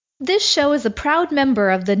This show is a proud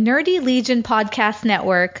member of the Nerdy Legion Podcast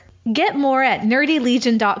Network. Get more at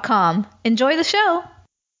nerdylegion.com. Enjoy the show.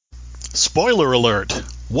 Spoiler alert!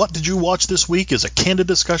 What Did You Watch This Week is a candid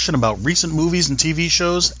discussion about recent movies and TV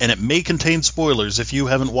shows, and it may contain spoilers if you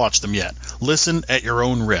haven't watched them yet. Listen at your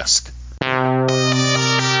own risk.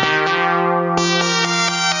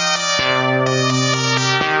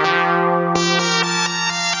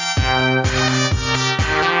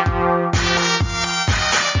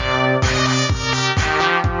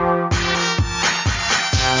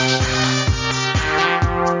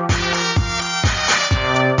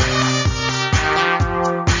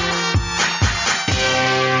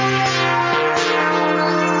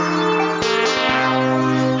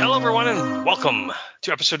 Welcome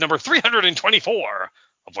to episode number 324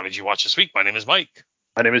 of What Did You Watch This Week? My name is Mike.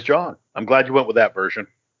 My name is John. I'm glad you went with that version.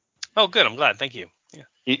 Oh, good. I'm glad. Thank you. Yeah.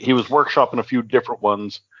 He was workshopping a few different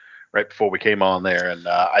ones right before we came on there, and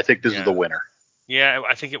I think this is the winner. Yeah,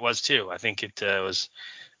 I think it was too. I think it was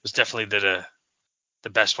definitely the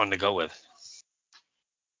best one to go with.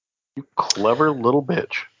 You clever little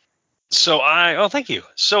bitch. Thank you.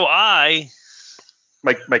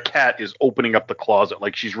 My cat is opening up the closet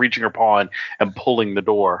like she's reaching her paw and pulling the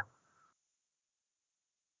door.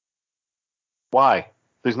 Why?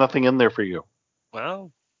 There's nothing in there for you.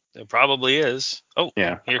 Well, there probably is. Oh,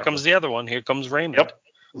 yeah. Here comes the other one. Here comes Raymond.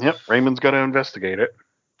 Yep. Raymond's got to investigate it.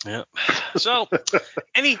 Yep. So,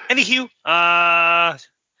 anywho, I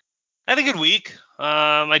had a good week.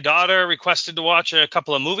 My daughter requested to watch a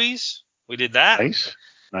couple of movies. We did that. Nice.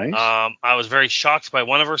 I was very shocked by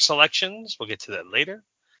one of her selections. We'll get to that later.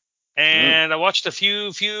 And I watched a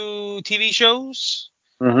few TV shows.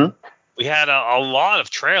 Mm-hmm. We had a lot of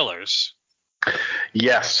trailers.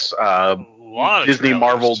 Yes. Disney trailers.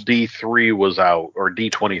 Marvel D3 was out, or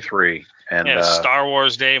D23. And Star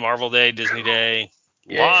Wars Day, Marvel Day, Disney Day.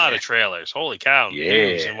 A lot of trailers. Holy cow.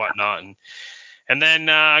 News and whatnot. And then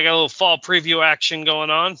I got a little fall preview action going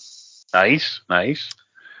on. Nice.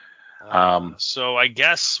 So I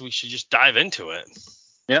guess we should just dive into it.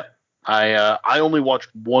 Yeah. I only watched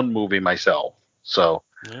one movie myself, so.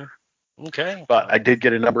 Yeah. Okay. But I did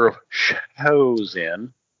get a number of shows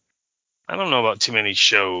in. I don't know about too many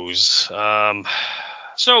shows.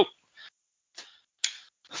 So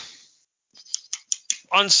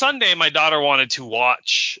on Sunday, my daughter wanted to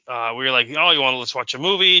watch. We were like, let's watch a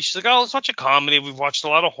movie. She's like, let's watch a comedy. We've watched a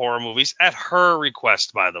lot of horror movies at her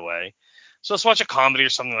request, by the way. So let's watch a comedy or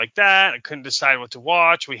something like that. I couldn't decide what to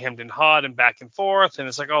watch. We hemmed and hawed and back and forth. And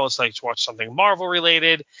it's like, let's watch something Marvel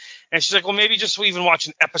related. And she's like, well, maybe just even watch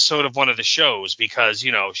an episode of one of the shows because,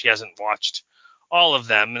 she hasn't watched all of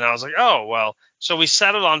them. And I was like, so we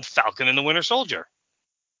settled on Falcon and the Winter Soldier.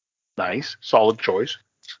 Nice. Solid choice.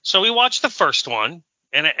 So we watched the first one,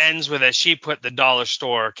 and it ends with, as she put, the dollar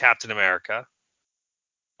store Captain America.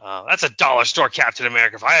 That's a dollar store Captain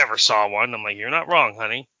America if I ever saw one. I'm like, you're not wrong,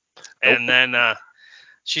 honey. Nope. And then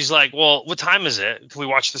she's like, well, what time is it? Can we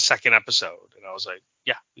watch the second episode? And I was like,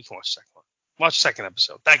 yeah, we can watch the second one. Watch the second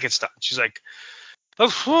episode. That gets done. She's like,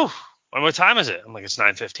 what time is it? I'm like, it's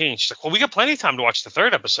 9:15. She's like, well, we got plenty of time to watch the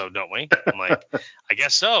third episode, don't we? I'm like, I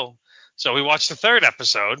guess so. So we watched the third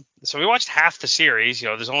episode. So we watched half the series.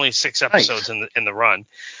 There's only 6 episodes in the run.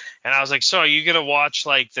 And I was like, so are you going to watch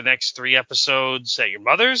like the next 3 episodes at your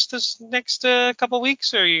mother's this next couple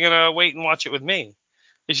weeks? Or are you going to wait and watch it with me?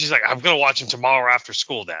 And she's like, I'm going to watch them tomorrow after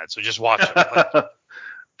school, Dad. So just watch them. Like,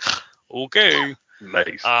 okay.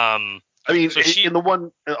 Nice. I mean,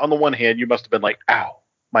 on the one hand, you must have been like, ow,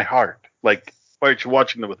 my heart. Like, why aren't you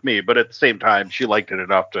watching them with me? But at the same time, she liked it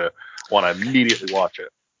enough to want to immediately watch it.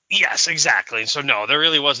 Yes, exactly. So no, there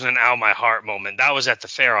really wasn't an ow, my heart moment. That was at the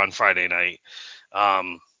fair on Friday night.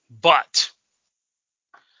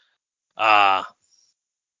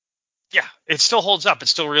 Yeah, it still holds up.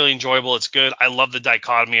 It's still really enjoyable. It's good. I love the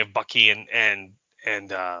dichotomy of Bucky and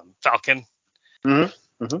Falcon.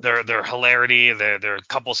 Mm-hmm. Mm-hmm. Their hilarity, their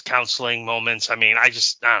couples counseling moments. I mean, I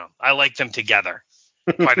don't know. I like them together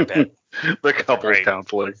quite a bit. The couples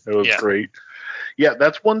counseling. It was great. Yeah,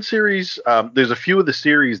 that's one series. There's a few of the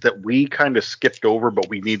series that we kind of skipped over, but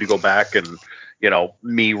we need to go back and,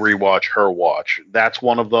 me rewatch, her watch. That's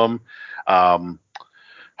one of them.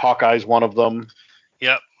 Hawkeye's one of them.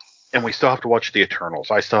 Yep. And we still have to watch The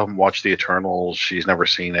Eternals. I still haven't watched The Eternals. She's never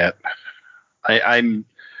seen it. I'm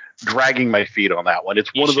dragging my feet on that one.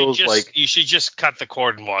 It's one of those you should just cut the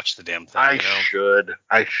cord and watch the damn thing. I should.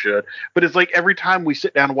 But it's like every time we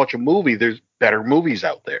sit down and watch a movie, there's better movies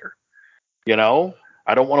out there.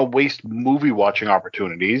 I don't want to waste movie watching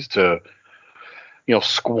opportunities to,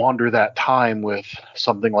 squander that time with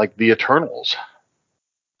something like The Eternals.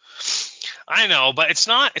 I know, but it's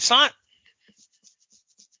not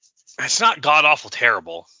god awful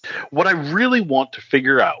terrible. What I really want to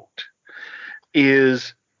figure out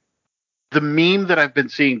is the meme that I've been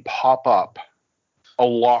seeing pop up a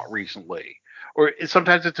lot recently. Or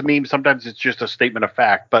sometimes it's a meme, sometimes it's just a statement of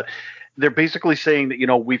fact, but they're basically saying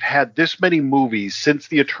that, we've had this many movies since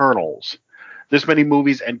the Eternals, this many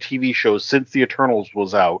movies and TV shows since the Eternals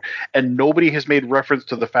was out, and nobody has made reference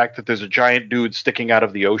to the fact that there's a giant dude sticking out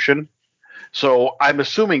of the ocean. So I'm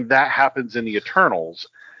assuming that happens in the Eternals.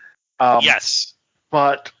 Yes.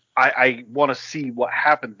 But I want to see what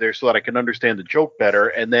happens there so that I can understand the joke better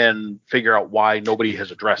and then figure out why nobody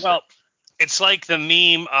has addressed it. Well, it's like the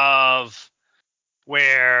meme of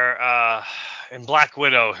where in Black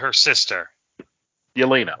Widow, her sister.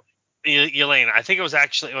 Yelena. I think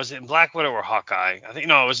it was in Black Widow or Hawkeye. It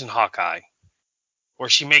was in Hawkeye, where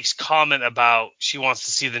she makes comment about she wants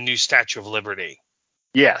to see the new Statue of Liberty.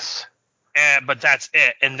 Yes. But that's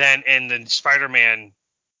it. And then in the Spider-Man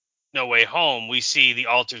No Way Home, we see the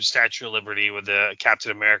altered Statue of Liberty with the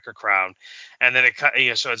Captain America crown, and then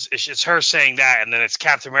so it's her saying that, and then it's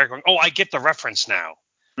Captain America going, "Oh, I get the reference now."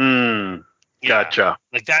 Gotcha. Yeah.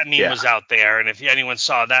 Like that meme was out there, and if anyone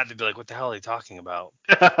saw that, they'd be like, "What the hell are they talking about?"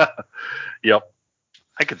 Yep,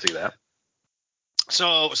 I could see that.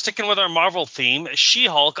 So, sticking with our Marvel theme,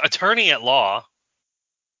 She-Hulk, Attorney at Law,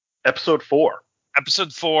 Episode 4.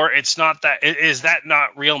 Episode 4. It's not that. Is that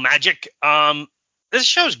not real magic? This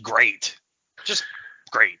show's great. Just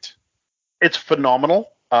great. It's phenomenal.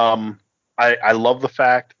 I love the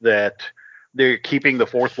fact that they're keeping the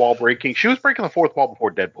fourth wall breaking. She was breaking the fourth wall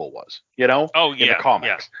before Deadpool was, in the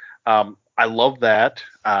comics. Yeah. I love that.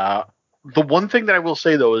 The one thing that I will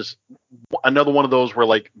say, though, is another one of those where,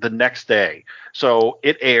 like, the next day. So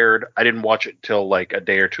it aired. I didn't watch it till, like, a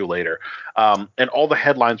day or two later. And all the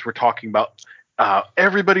headlines were talking about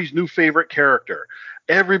everybody's new favorite character.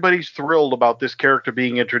 Everybody's thrilled about this character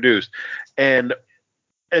being introduced. And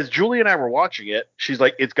as Julie and I were watching it, she's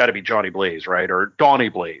like, it's got to be Johnny Blaze, right? Or Donnie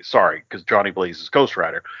Blaze, sorry, because Johnny Blaze is Ghost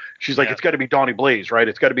Rider. She's like, it's got to be Donnie Blaze, right?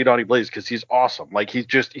 It's got to be Donnie Blaze because he's awesome. Like, he's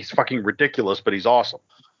fucking ridiculous, but he's awesome.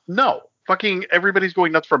 No, fucking everybody's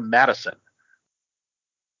going nuts for Madison.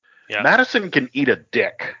 Yeah. Madison can eat a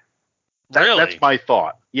dick. Really? That's my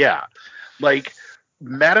thought. Yeah. Like,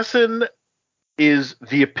 Madison is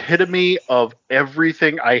the epitome of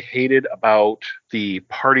everything I hated about the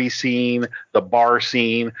party scene, the bar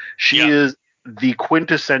scene. She is the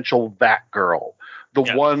quintessential that girl. The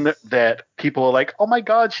one that people are like, oh my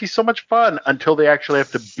God, she's so much fun, until they actually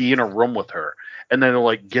have to be in a room with her. And then they're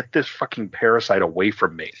like, get this fucking parasite away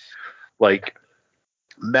from me. Like,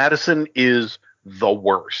 Madison is the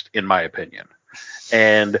worst, in my opinion.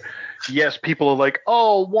 And yes, people are like,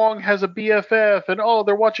 oh, Wong has a BFF, and oh,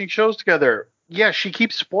 they're watching shows together. Yeah, she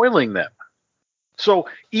keeps spoiling them. So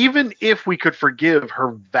even if we could forgive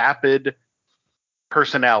her vapid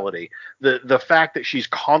personality, the fact that she's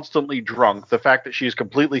constantly drunk, the fact that she's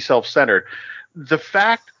completely self-centered, the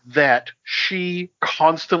fact that she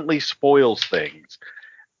constantly spoils things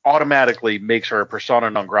automatically makes her a persona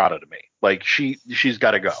non grata to me. Like, she's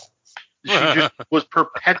got to go. She just was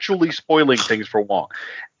perpetually spoiling things for Wong.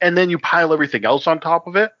 And then you pile everything else on top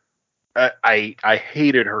of it. I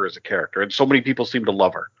hated her as a character, and so many people seem to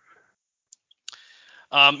love her.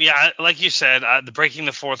 Like you said, the breaking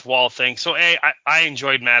the fourth wall thing. So, I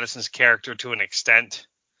enjoyed Madison's character to an extent.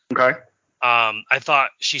 Okay. I thought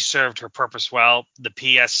she served her purpose well. The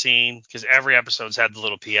PS scene, because every episode's had the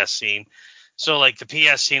little PS scene. So, like, the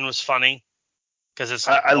PS scene was funny because it's.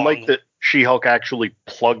 Like, I like that She-Hulk actually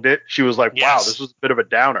plugged it. She was like, "Wow, this was a bit of a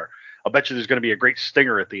downer. I'll bet you there's going to be a great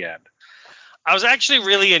stinger at the end." I was actually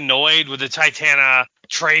really annoyed with the Titana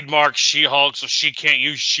trademark She-Hulk, so she can't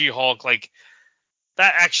use She-Hulk. Like,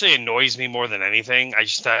 that actually annoys me more than anything. I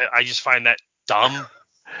just find that dumb.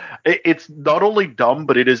 It's not only dumb,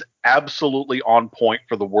 but it is absolutely on point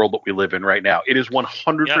for the world that we live in right now. It is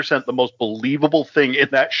 100% the most believable thing in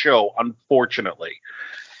that show, unfortunately.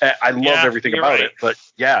 I love everything about it, but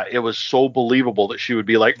it was so believable that she would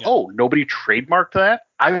be like, oh, nobody trademarked that?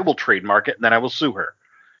 I will trademark it, and then I will sue her.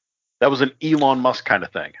 That was an Elon Musk kind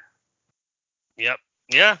of thing. Yep.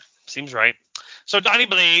 Yeah, seems right. So Donnie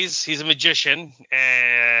Blaze, he's a magician,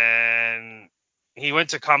 and he went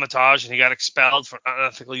to Comitage, and he got expelled for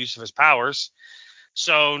unethical use of his powers.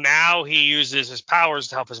 So now he uses his powers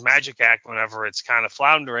to help his magic act whenever it's kind of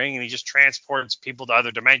floundering, and he just transports people to other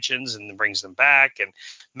dimensions and brings them back. And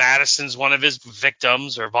Madison's one of his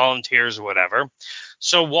victims or volunteers or whatever.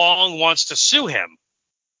 So Wong wants to sue him.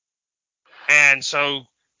 And so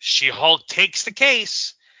She-Hulk takes the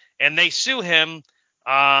case, and they sue him.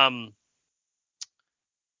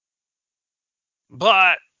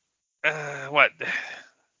 But what?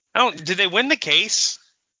 Did they win the case?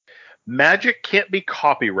 Magic can't be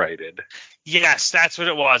copyrighted. Yes, that's what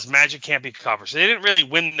it was. Magic can't be covered. So they didn't really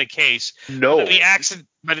win the case. No.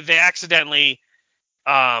 But they accidentally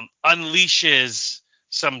unleashes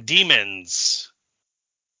some demons.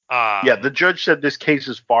 The judge said this case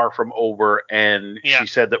is far from over, and she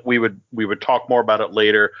said that we would talk more about it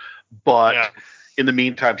later. But in the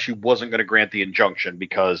meantime, she wasn't going to grant the injunction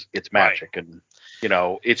because it's magic, and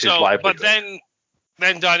it's his livelihood. But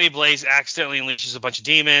then Donnie Blaze accidentally unleashes a bunch of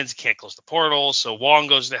demons, can't close the portal, so Wong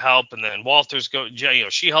goes to help, and then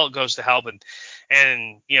She-Hulk goes to help, and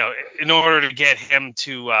in order to get him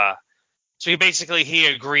to, so he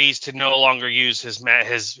agrees to no longer use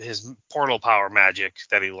his portal power magic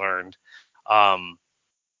that he learned,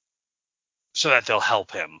 so that they'll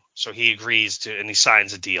help him. So he agrees to, and he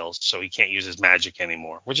signs a deal, so he can't use his magic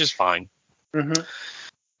anymore, which is fine. Mm-hmm.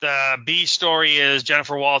 The B story is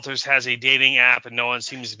Jennifer Walters has a dating app and no one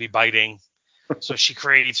seems to be biting. So she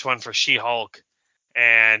creates one for She-Hulk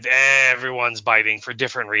and everyone's biting for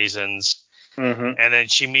different reasons. Mm-hmm. And then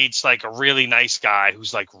she meets like a really nice guy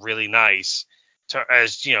who's like really nice to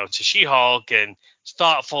She-Hulk and is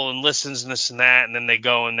thoughtful and listens and this and that. And then they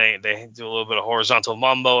go and they do a little bit of horizontal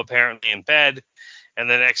mumbo apparently in bed. And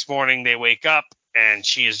the next morning they wake up and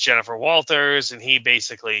she is Jennifer Walters and he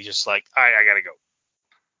basically just like, all right, I got to go.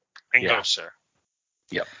 And ghosts her.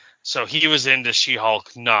 Yep. So he was into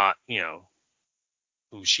She-Hulk, not,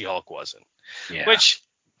 who She-Hulk wasn't. Yeah. Which,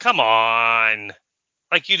 come on.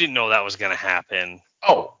 Like, you didn't know that was going to happen.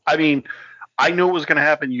 Oh, I mean, I knew it was going to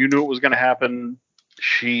happen. You knew it was going to happen.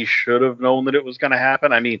 She should have known that it was going to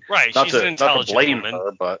happen. I mean, right, not she's an intelligent not to blame woman.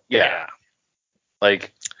 her, but yeah.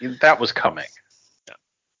 Like, that was coming. Yeah.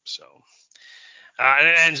 So, and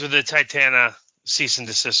it ends with the Titana cease and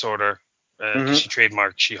desist order. She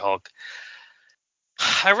trademarked She-Hulk.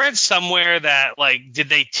 I read somewhere that, like, did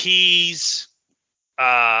they tease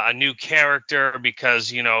a new character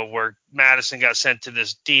because, where Madison got sent to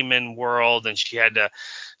this demon world and she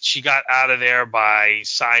got out of there by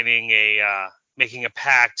making a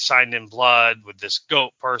pact signed in blood with this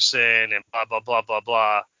goat person and blah, blah, blah, blah,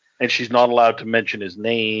 blah. And she's not allowed to mention his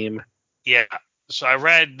name. Yeah. So I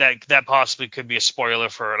read that possibly could be a spoiler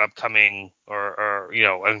for an upcoming or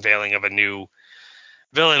unveiling of a new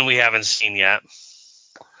villain we haven't seen yet.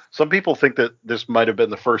 Some people think that this might have been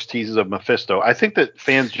the first teases of Mephisto. I think that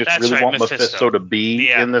fans just want Mephisto to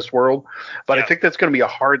be in this world, but I think that's going to be a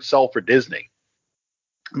hard sell for Disney.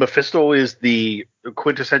 Mephisto is the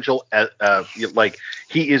quintessential,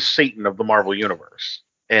 he is Satan of the Marvel Universe,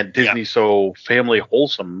 and Disney's so family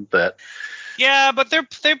wholesome that. Yeah, but they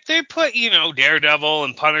put Daredevil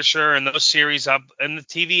and Punisher and those series up in the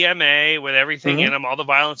TVMA with everything in them, all the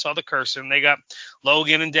violence, all the cursing. They got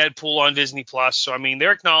Logan and Deadpool on Disney Plus. So I mean,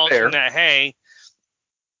 they're acknowledging that hey,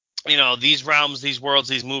 these realms, these worlds,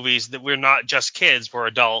 these movies, that we're not just kids, we're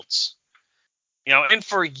adults. And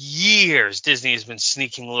for years Disney has been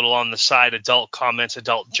sneaking a little on the side adult comments,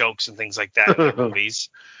 adult jokes, and things like that in their movies.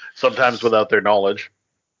 Sometimes without their knowledge.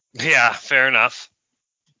 Yeah, fair enough.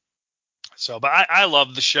 So, but I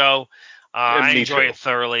love the show. I enjoy it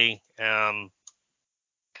thoroughly. 10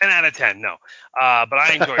 out of 10, no. But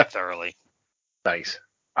I enjoy it thoroughly. Nice.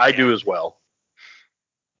 I do as well.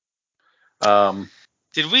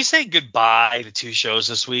 Did we say goodbye to 2 shows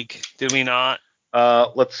this week? Did we not?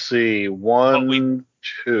 Let's see. 1,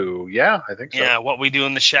 2. Yeah, I think so. Yeah, What We Do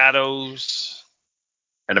in the Shadows.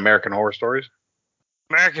 And American Horror Stories?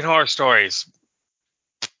 American Horror Stories.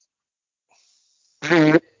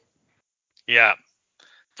 Yeah.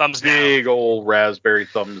 Thumbs down. Big old raspberry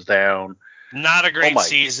thumbs down. Not a great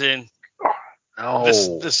season. No.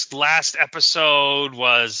 This last episode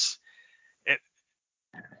was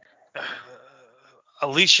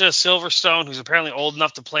Alicia Silverstone, who's apparently old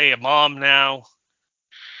enough to play a mom now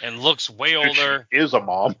and looks way older. She is a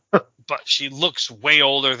mom. But she looks way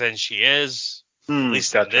older than she is. At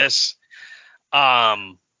least in this.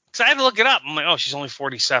 Because I had to look it up. I'm like, oh, she's only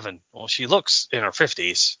 47. Well, she looks in her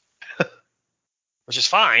 50s. Which is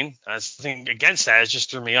fine. The thing against that, it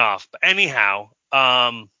just threw me off. But anyhow,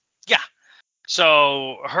 yeah.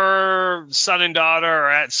 So her son and daughter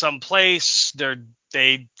are at some place.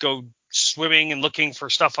 They go swimming and looking for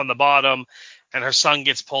stuff on the bottom, and her son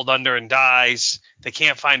gets pulled under and dies. They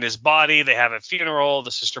can't find his body. They have a funeral.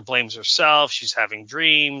 The sister blames herself. She's having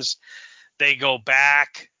dreams. They go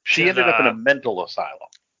back. She ended up in a mental asylum.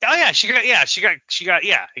 Oh yeah, she got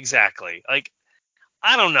exactly. Like,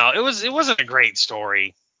 I don't know. It wasn't a great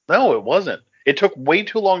story. No, it wasn't. It took way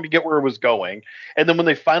too long to get where it was going. And then when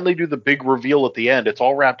they finally do the big reveal at the end, it's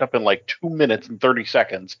all wrapped up in like 2 minutes and 30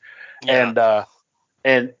 seconds. Yeah. And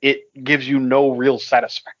and it gives you no real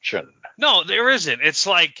satisfaction. No, there isn't. It's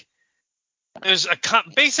like there's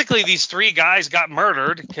basically these three guys got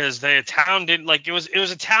murdered because the town didn't like it was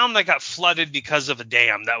a town that got flooded because of a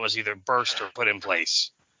dam that was either burst or put in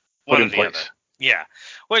place. One or the other. Yeah.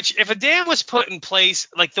 Which if a dam was put in place,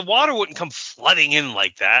 like the water wouldn't come flooding in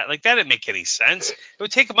like that. Like that didn't make any sense. It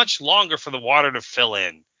would take much longer for the water to fill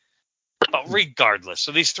in. But regardless,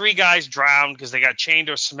 so these three guys drowned because they got chained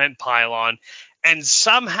to a cement pylon, and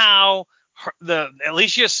somehow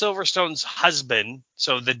Alicia Silverstone's husband,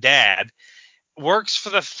 so the dad, works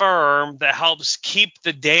for the firm that helps keep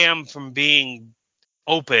the dam from being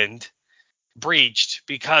breached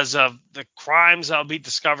because of the crimes that'll be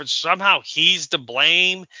discovered. Somehow he's to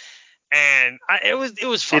blame, and it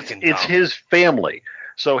was fucking dumb. It's his family.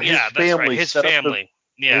 So his family His family.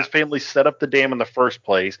 His family set up the dam in the first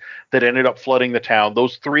place that ended up flooding the town.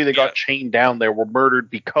 Those three that got chained down there were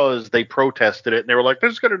murdered because they protested it. And they were like,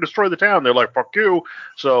 this is going to destroy the town. They're like, fuck you.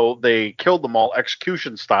 So they killed them all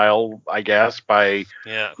execution style, I guess, by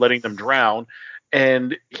letting them drown.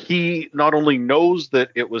 And he not only knows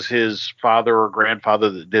that it was his father or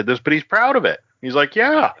grandfather that did this, but he's proud of it. He's like,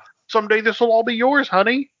 yeah, someday this will all be yours,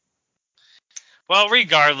 honey. Well,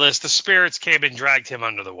 regardless, the spirits came and dragged him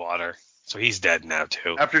under the water. So he's dead now,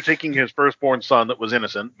 too. After taking his firstborn son that was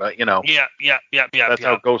innocent, but, you know. Yeah. That's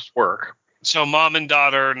how ghosts work. So mom and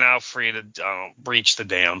daughter are now free to breach the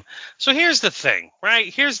dam. So here's the thing,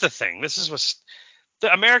 right? Here's the thing. This is what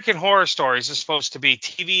the American Horror Stories is supposed to be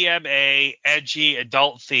TVMA, edgy,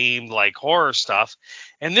 adult-themed, like horror stuff.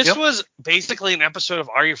 And this was basically an episode of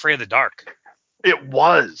Are You Afraid of the Dark? It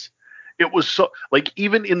was. It was so, like,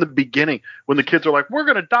 even in the beginning, when the kids are like, we're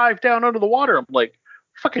going to dive down under the water, I'm like,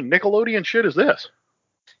 fucking Nickelodeon shit is this?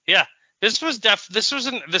 Yeah, this was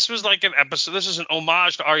like an episode. This was an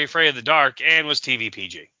homage to Are You Afraid of the Dark and was TV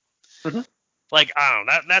PG. Mm-hmm. Like, I don't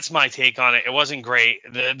know. That's my take on it. It wasn't great.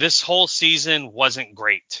 This whole season wasn't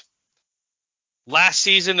great. Last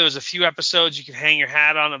season there was a few episodes you could hang your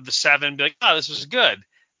hat on of the 7, be like, oh, this was good.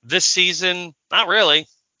 This season, not really.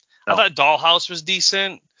 No. I thought Dollhouse was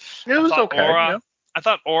decent. It was okay. I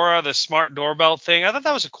thought Aura, the smart doorbell thing, I thought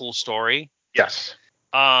that was a cool story. Yes.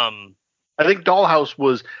 I think Dollhouse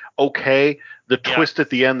was okay. The twist at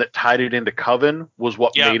the end that tied it into Coven was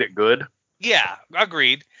what made it good. Yeah,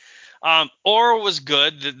 agreed. Aura was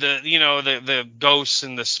good. The ghosts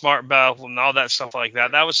and the smart bell and all that stuff like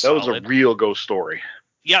that. That was solid. That was a real ghost story.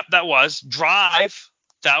 Yep, that was. Drive.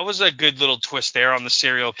 That was a good little twist there on the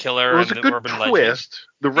serial killer and the urban legend. Twist.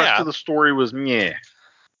 The rest of the story was meh.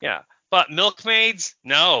 Yeah, but Milkmaids,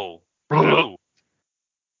 no.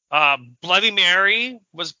 Bloody Mary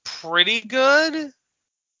was pretty good,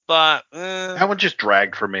 but that one just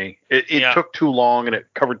dragged for me. It took too long and it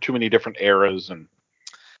covered too many different eras. And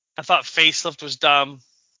I thought Facelift was dumb.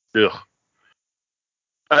 Ugh.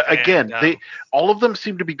 Again, all of them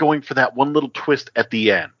seem to be going for that one little twist at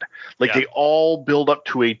the end. Like they all build up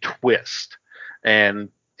to a twist, and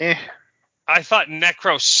I thought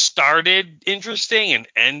Necro started interesting and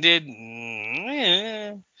ended.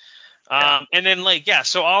 And then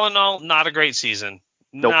so all in all, not a great season.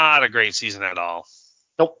 Nope. Not a great season at all.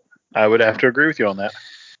 Nope. I would have to agree with you on that.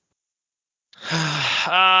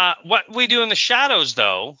 What we do in the shadows,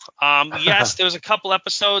 though, yes, there was a couple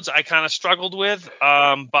episodes I kind of struggled with,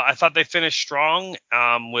 but I thought they finished strong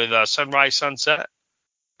with Sunrise Sunset.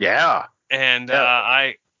 Yeah. And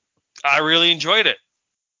I really enjoyed it.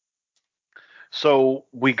 So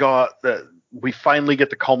we finally get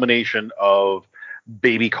the culmination of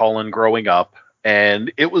baby Colin growing up,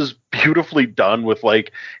 and it was beautifully done with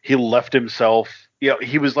he left himself,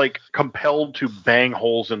 he was compelled to bang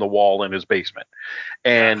holes in the wall in his basement,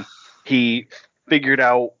 and he figured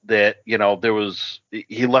out that he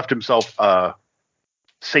left himself a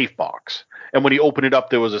safe box, and when he opened it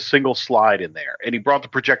up there was a single slide in there, and he brought the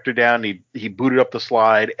projector down, he booted up the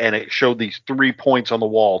slide, and it showed these 3 points on the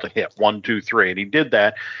wall to hit 1, 2, 3, and he did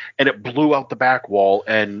that, and it blew out the back wall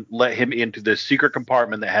and let him into this secret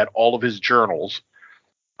compartment that had all of his journals,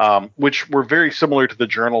 which were very similar to the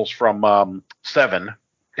journals from 7.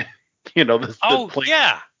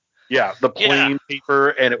 The plain paper,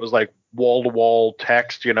 and it was wall-to-wall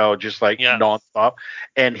text, just nonstop.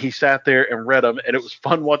 And he sat there and read them, and it was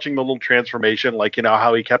fun watching the little transformation,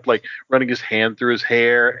 how he kept running his hand through his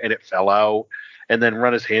hair and it fell out, and then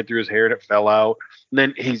run his hand through his hair and it fell out. And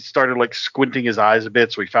then he started squinting his eyes a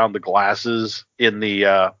bit, so he found the glasses in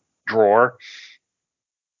the drawer.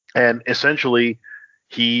 And essentially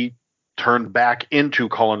he turned back into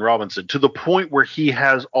Colin Robinson to the point where he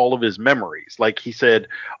has all of his memories. He said,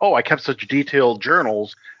 oh, I kept such detailed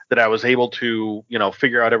journals that I was able to,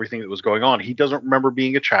 figure out everything that was going on. He doesn't remember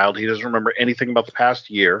being a child. He doesn't remember anything about the past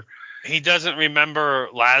year. He doesn't remember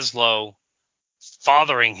Laszlo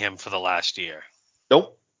fathering him for the last year.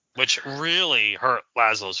 Nope. Which really hurt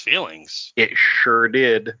Laszlo's feelings. It sure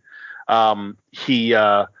did. He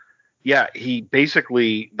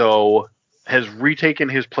basically, though, has retaken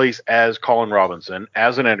his place as Colin Robinson,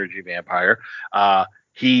 as an energy vampire. I'm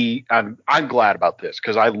glad about this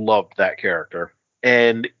because I loved that character.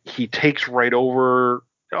 And he takes right over.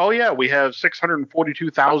 Oh yeah, we have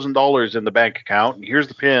 $642,000 in the bank account, and here's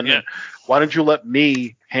the pin. Yeah. And why don't you let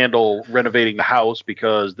me handle renovating the house,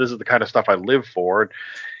 because this is the kind of stuff I live for.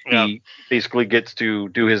 And he basically gets to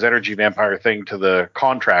do his energy vampire thing to the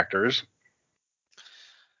contractors.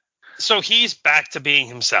 So he's back to being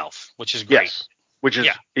himself, which is great. Yes, which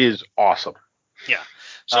is awesome. Yeah.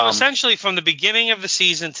 So essentially, from the beginning of the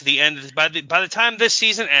season to the end, by the time this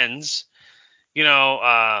season ends,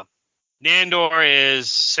 Nandor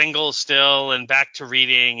is single still and back to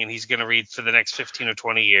reading, and he's going to read for the next 15 or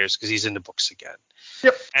 20 years because he's into books again.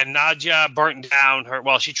 Yep. And Nadja burnt down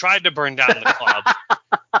she tried to burn down the club.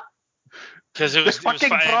 Because it was fucking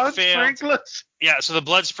blood sprinklers. Yeah, so the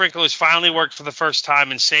blood sprinklers finally worked for the first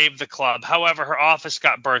time and saved the club. However, her office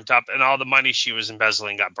got burnt up, and all the money she was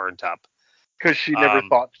embezzling got burnt up. Because she never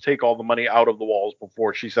thought to take all the money out of the walls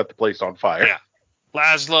before she set the place on fire. Yeah.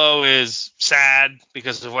 Laszlo is sad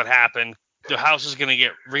because of what happened. The house is going to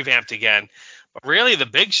get revamped again. But really, the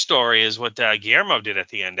big story is what Guillermo did at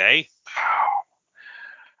the end, eh?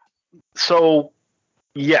 So,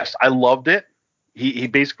 yes, I loved it. He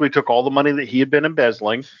basically took all the money that he had been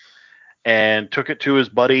embezzling and took it to his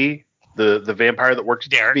buddy, the vampire that works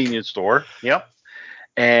at the convenience store. Yep.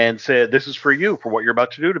 And said, "This is for you, for what you're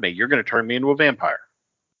about to do to me. You're going to turn me into a vampire."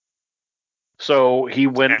 So he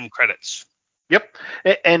went. And credits. Yep.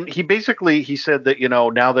 And he said that,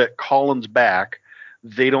 now that Colin's back,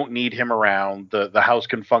 they don't need him around. The house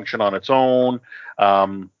can function on its own.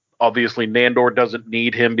 Obviously, Nandor doesn't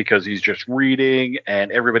need him because he's just reading,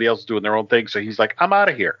 and everybody else is doing their own thing. So he's like, "I'm out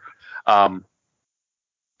of here,"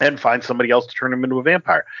 and find somebody else to turn him into a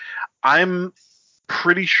vampire. I'm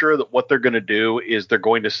pretty sure that what they're going to do is they're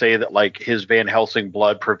going to say that, like, his Van Helsing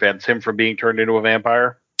blood prevents him from being turned into a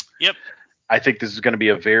vampire. Yep. I think this is going to be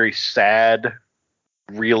a very sad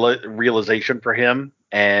realization for him,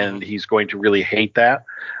 and he's going to really hate that.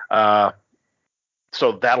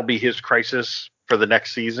 So that'll be his crisis for the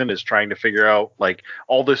next season, is trying to figure out, like,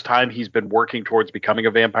 all this time he's been working towards becoming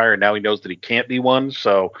a vampire, and now he knows that he can't be one.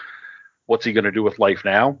 So what's he going to do with life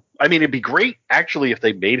now? I mean, it'd be great, actually, if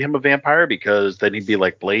they made him a vampire, because then he'd be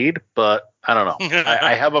like Blade, but I don't know.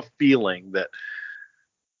 I have a feeling that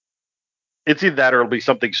it's either that or it'll be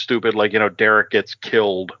something stupid, like, Derek gets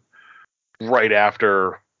killed right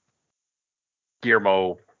after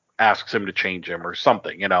Guillermo asks him to change him or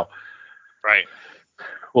something, Right.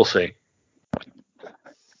 We'll see.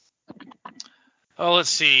 Oh,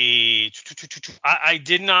 let's see. I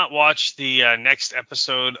did not watch the next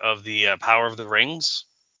episode of the Power of the Rings.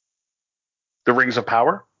 The Rings of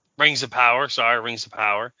Power? Rings of Power. Sorry, Rings of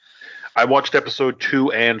Power. I watched episode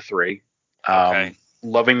 2 and 3. Okay.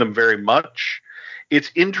 Loving them very much.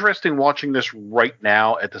 It's interesting watching this right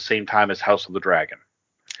now at the same time as House of the Dragon.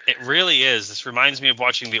 It really is. This reminds me of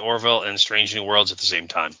watching The Orville and Strange New Worlds at the same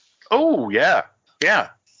time. Oh, yeah. Yeah.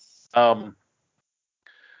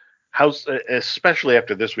 House, especially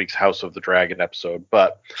after this week's House of the Dragon episode,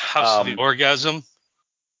 but House of the Orgasm,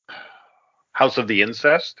 House of the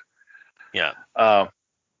Incest. Yeah.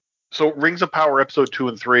 So Rings of Power episode 2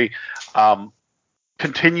 and 3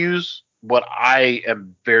 continues what I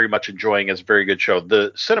am very much enjoying as a very good show.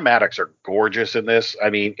 The cinematics are gorgeous in this. I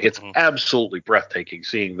mean, it's absolutely breathtaking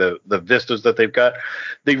seeing the vistas that they've got.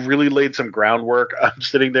 They really laid some groundwork. I'm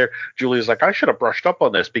sitting there. Julia's like, I should have brushed up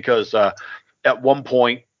on this, because at one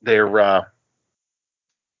point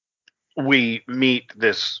we meet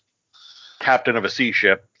this captain of a sea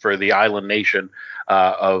ship for the island nation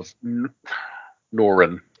of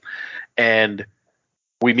Norin, and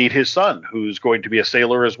we meet his son, who's going to be a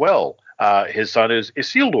sailor as well. His son is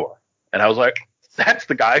Isildur. And I was like, that's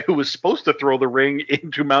the guy who was supposed to throw the ring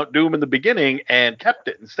into Mount Doom in the beginning and kept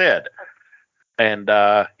it instead. And,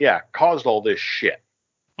 caused all this shit.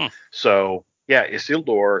 So,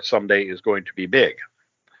 Isildur someday is going to be big.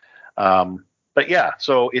 But yeah,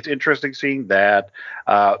 so it's interesting seeing that,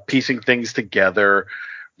 piecing things together.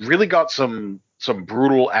 Really got some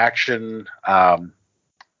brutal action.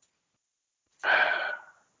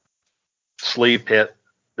 Slave pit,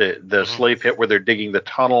 the slave pit where they're digging the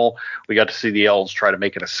tunnel. We got to see the elves try to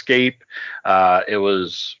make an escape. It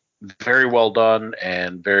was very well done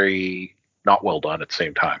and very not well done at the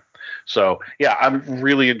same time. So yeah, I'm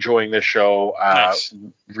really enjoying this show. Nice.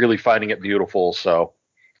 Really finding it beautiful. So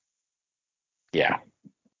yeah.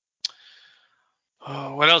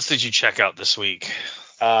 What else did you check out this week?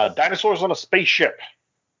 Dinosaurs on a Spaceship.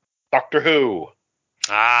 Doctor Who.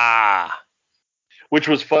 Which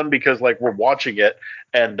was fun because like we're watching it,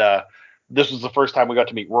 and this was the first time we got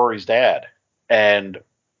to meet Rory's dad. And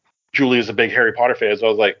Julie is a big Harry Potter fan, so I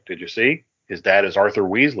was like, "Did you see? His dad is Arthur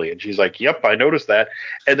Weasley." And she's like, "Yep, I noticed that."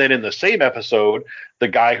 And then in the same episode, the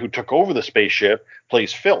guy who took over the spaceship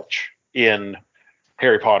plays Filch in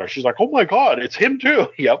Harry Potter. She's like, "Oh my God, it's him too."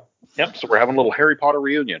 Yep. So we're having a little Harry Potter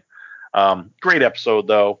reunion. Great episode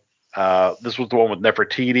though. This was the one with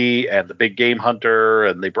Nefertiti and the big game hunter,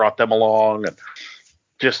 and they brought them along, and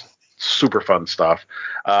just super fun stuff.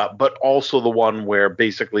 But also the one where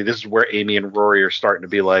basically this is where Amy and Rory are starting to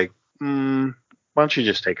be like, why don't you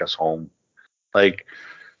just take us home? Like,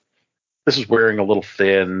 this is wearing a little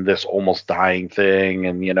thin, this almost dying thing,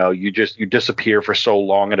 and you disappear for so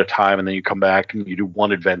long at a time, and then you come back and you do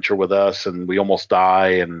one adventure with us, and we almost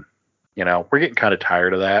die, and we're getting kind of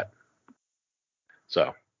tired of that.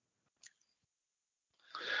 So,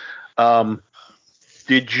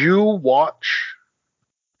 did you watch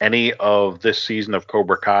any of this season of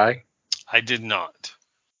Cobra Kai? I did not.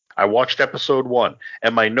 I watched episode 1,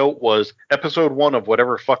 and my note was episode 1 of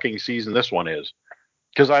whatever fucking season this one is.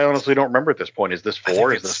 Because I honestly don't remember at this point. Is this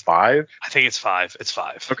 4? Is this 5? I think it's 5. It's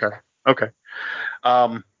 5. Okay.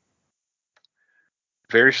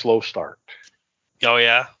 Very slow start. Oh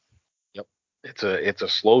yeah. Yep. It's a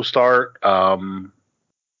slow start.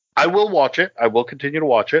 I will watch it. I will continue to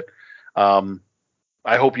watch it.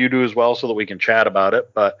 I hope you do as well, so that we can chat about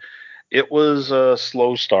it. But it was a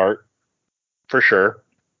slow start for sure.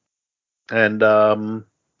 And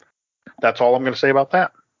that's all I'm going to say about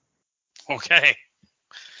that. Okay.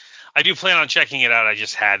 I do plan on checking it out. I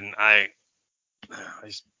just hadn't. I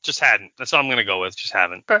just hadn't. That's all I'm going to go with. Just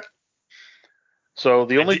haven't. Okay. So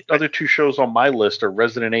the only other 2 shows on my list are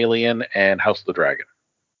Resident Alien and House of the Dragon.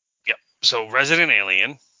 Yep. So Resident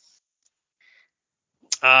Alien.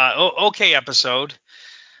 Okay episode.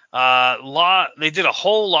 They did a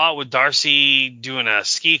whole lot with Darcy doing a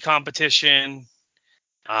ski competition.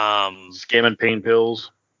 Scamming pain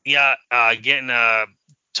pills. Yeah,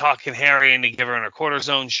 talking Harry into giving her a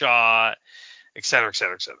cortisone shot, et cetera, et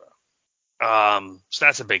cetera, et cetera. So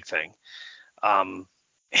that's a big thing.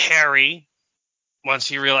 Harry, once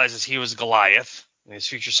he realizes he was Goliath, and his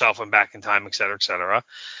future self went back in time, et cetera,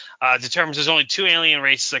 determines there's only 2 alien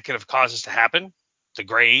races that could have caused this to happen: the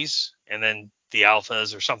Greys and then the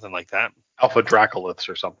Alphas, or something like that. Alpha Dracoliths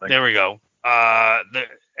or something. There we go. But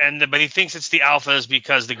he thinks it's the Alphas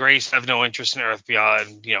because the Greys have no interest in Earth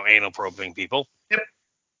beyond, anal probing people. Yep.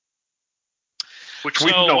 Which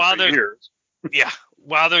we've known for years. Yeah.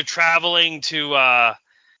 While they're traveling to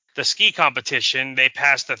the ski competition, they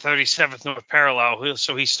pass the 37th North Parallel,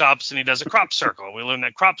 so he stops and he does a crop circle. We learn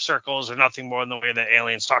that crop circles are nothing more than the way that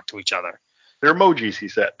aliens talk to each other. They're emojis, he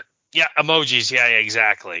said. Yeah, emojis. Yeah,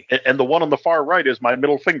 exactly. And the one on the far right is my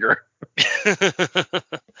middle finger.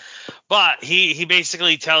 But he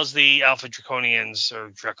basically tells the Alpha Draconians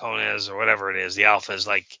or Draconas or whatever it is, the Alphas,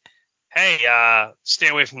 like, hey, stay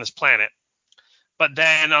away from this planet. But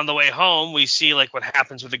then on the way home, we see like what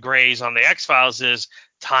happens with the Greys on the X-Files is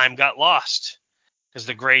time got lost because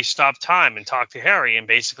the Greys stopped time and talked to Harry. And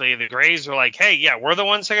basically the Greys were like, hey, yeah, we're the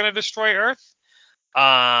ones that are going to destroy Earth.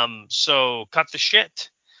 So cut the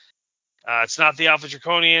shit. It's not the Alpha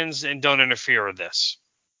Draconians, and don't interfere with this.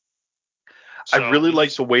 So, I really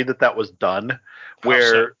liked the way that was done,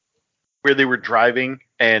 where they were driving,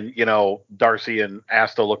 and Darcy and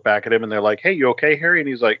Asta look back at him, and they're like, "Hey, you okay, Harry?" And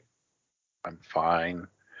he's like, "I'm fine." And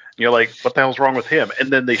you're like, "What the hell's wrong with him?"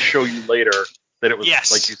 And then they show you later that it was,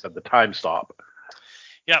 like you said, the time stop.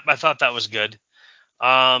 Yep, I thought that was good.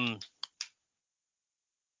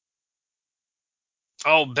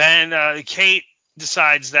 Kate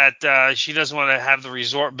decides that she doesn't want to have the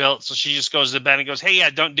resort built, so she just goes to Ben and goes, hey, yeah,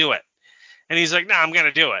 don't do it. And he's like, no, I'm going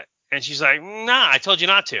to do it. And she's like, nah, I told you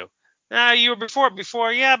not to. You were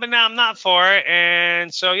before, yeah, but now I'm not for it,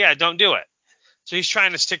 and so, yeah, don't do it. So he's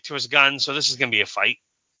trying to stick to his gun, so this is going to be a fight.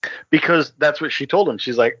 Because that's what she told him.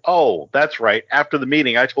 She's like, oh, that's right. After the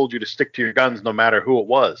meeting, I told you to stick to your guns no matter who it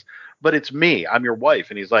was. But it's me. I'm your wife.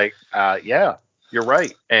 And he's like, yeah, you're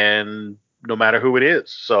right. And no matter who it is.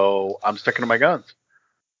 So I'm sticking to my guns.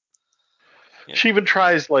 Yeah. She even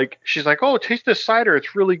tries, she's like, oh, taste this cider.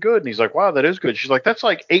 It's really good. And he's like, wow, that is good. She's like, that's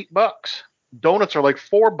like $8. Donuts are like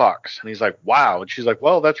 $4. And he's like, wow. And she's like,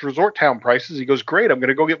 well, that's resort town prices. He goes, great. I'm going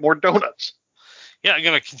to go get more donuts. Yeah, I'm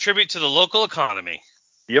going to contribute to the local economy.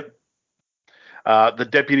 Yep. The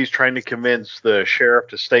deputy's trying to convince the sheriff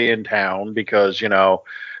to stay in town because,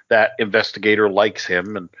 that investigator likes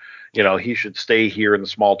him and, he should stay here in the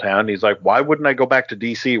small town. He's like, why wouldn't I go back to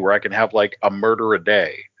D.C. where I can have like a murder a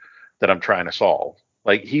day that I'm trying to solve?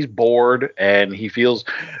 Like, he's bored and he feels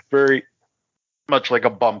very much like a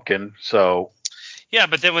bumpkin. So. Yeah,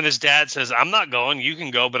 but then when his dad says, I'm not going, you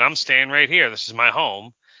can go, but I'm staying right here. This is my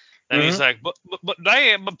home. Then he's like, but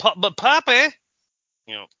Dad, but Papi.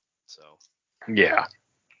 So. Yeah.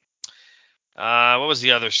 What was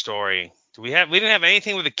the other story? We didn't have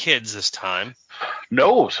anything with the kids this time.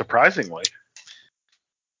 No, surprisingly.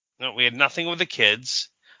 No, we had nothing with the kids.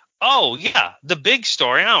 Oh, yeah, the big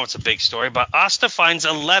story. I don't know it's a big story, but Asta finds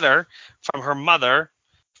a letter from her mother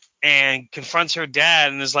and confronts her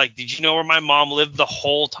dad and is like, did you know where my mom lived the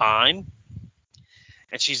whole time?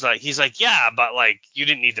 And he's like, yeah, but like, you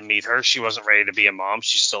didn't need to meet her. She wasn't ready to be a mom.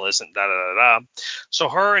 She still isn't, da-da-da-da. So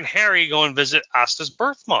her and Harry go and visit Asta's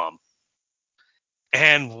birth mom.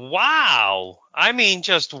 And wow, I mean,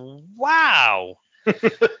 just wow.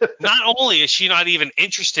 Not only is she not even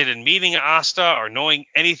interested in meeting Asta or knowing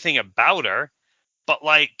anything about her, but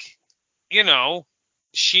like,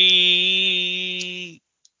 she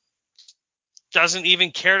doesn't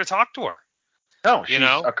even care to talk to her. No, she's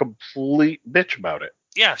a complete bitch about it.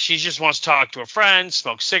 Yeah, she just wants to talk to a friend,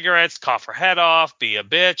 smoke cigarettes, cough her head off, be a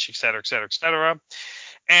bitch, et cetera, et cetera, et cetera.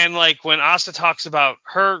 And like when Asta talks about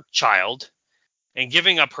her child and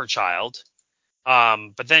giving up her child,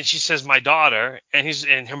 but then she says my daughter, and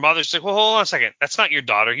her mother's like, well, hold on a second, that's not your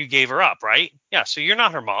daughter, you gave her up, right? Yeah, so you're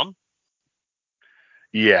not her mom.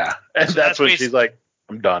 Yeah, and so that's when she's like,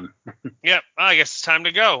 I'm done. Yep, I guess it's time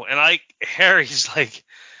to go. And Harry's like,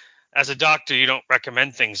 as a doctor, you don't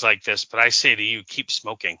recommend things like this, but I say to you, keep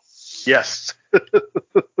smoking. Yes.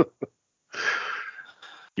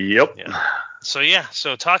 Yep. Yeah.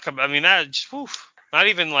 So talk about, I mean, that just, not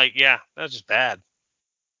even like, that's just bad.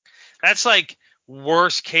 That's like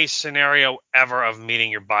worst case scenario ever of meeting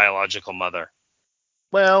your biological mother.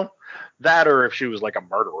 Well, that or if she was like a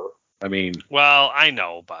murderer. I mean. Well, I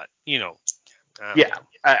know, but, yeah,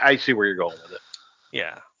 I see where you're going with it.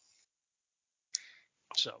 Yeah.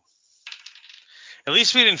 So. At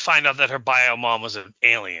least we didn't find out that her bio mom was an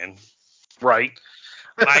alien. Right.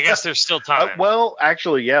 I guess there's still time. Well,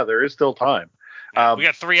 actually, yeah, there is still time. We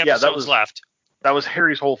got 3 episodes left. That was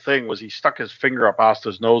Harry's whole thing, was he stuck his finger up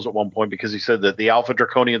Asta's nose at one point because he said that the Alpha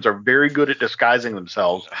Draconians are very good at disguising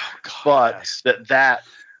themselves. Oh, God, but that,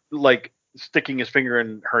 like, sticking his finger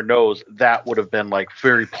in her nose, that would have been, like,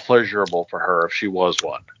 very pleasurable for her if she was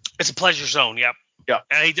one. It's a pleasure zone, yep. Yeah.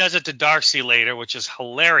 And he does it to Darcy later, which is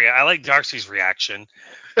hilarious. I like Darcy's reaction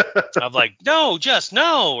of like, no, just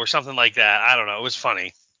no, or something like that. I don't know. It was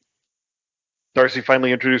funny. Darcy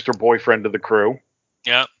finally introduced her boyfriend to the crew.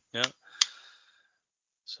 Yeah.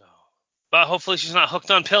 So, but hopefully she's not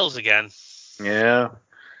hooked on pills again. Yeah.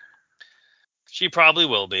 She probably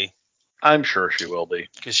will be. I'm sure she will be.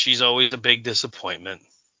 Because she's always a big disappointment.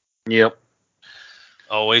 Yep.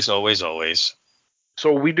 Always, always, always.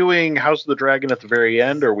 So are we doing House of the Dragon at the very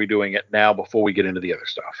end, or are we doing it now before we get into the other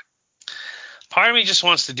stuff? Part of me just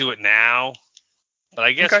wants to do it now, but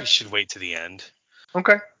I guess we should wait to the end.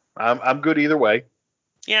 Okay. I'm good either way.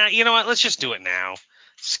 Yeah, you know what? Let's just do it now.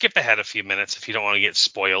 Skip ahead a few minutes if you don't want to get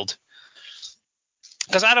spoiled.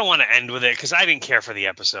 Because I don't want to end with it, because I didn't care for the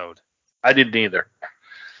episode. I didn't either.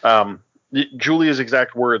 Julia's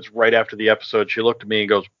exact words right after the episode, she looked at me and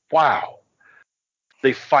goes, wow.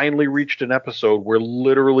 They finally reached an episode where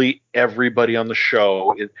literally everybody on the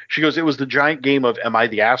show, she goes, it was the giant game of am I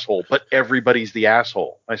the asshole, but everybody's the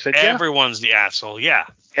asshole. I said, everyone's the asshole, yeah.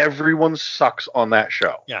 Everyone sucks on that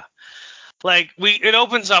show. Yeah. Like, it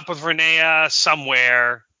opens up with Renea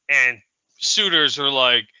somewhere, and suitors are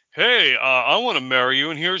like, hey, I want to marry you,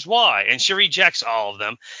 and here's why. And she rejects all of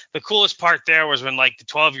them. The coolest part there was when, like, the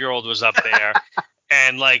 12-year-old was up there,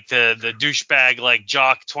 and, like, the douchebag, like,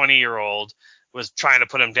 jock 20-year-old was trying to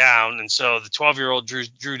put him down, and so the 12-year-old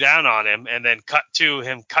drew down on him, and then cut to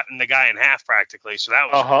him cutting the guy in half practically. So that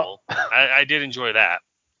was cool. I did enjoy that.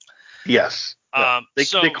 Yes. They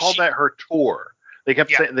called that her tour. They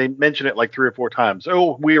kept saying, they mentioned it like 3 or 4 times.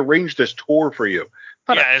 Oh, we arranged this tour for you.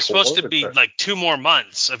 It's supposed to be like 2 more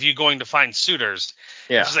months of you going to find suitors.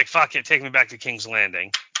 Yeah. She's like, fuck it, take me back to King's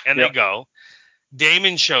Landing. And they go.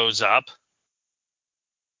 Daemon shows up.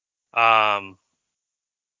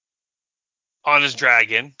 On his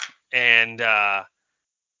dragon, and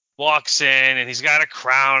walks in, and he's got a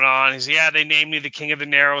crown on. They named me the King of the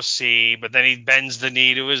Narrow Sea, but then he bends the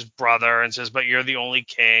knee to his brother and says, but you're the only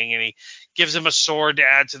king, and he gives him a sword to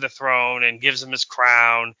add to the throne and gives him his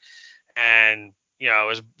crown, and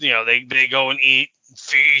they go and eat,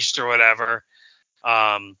 feast or whatever.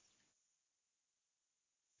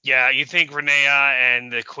 You think Renea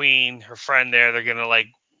and the queen, her friend there, they're gonna like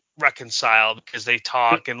reconcile because they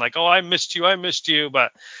talk and like, oh, I missed you,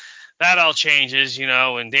 but that all changes,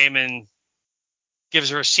 and Daemon gives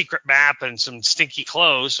her a secret map and some stinky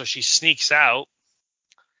clothes, so she sneaks out.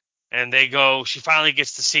 And she finally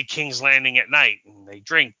gets to see King's Landing at night, and they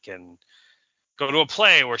drink and go to a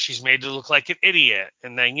play where she's made to look like an idiot.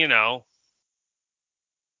 And then,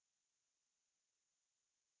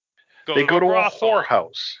 they go to a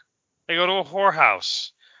whorehouse. They go to a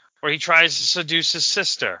whorehouse where he tries to seduce his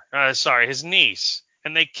his niece.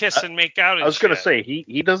 And they kiss and make out. I was going to say,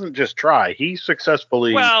 he doesn't just try. He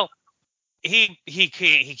successfully... Well, he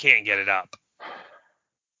can't get it up.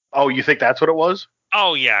 Oh, you think that's what it was?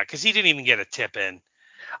 Oh, yeah, because he didn't even get a tip in.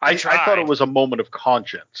 I thought it was a moment of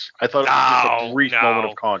conscience. I thought it was just a brief moment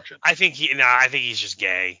of conscience. I think he's just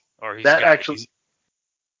gay. Or he's that gay. Actually...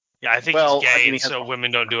 I think he's gay, so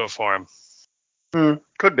women don't do it for him.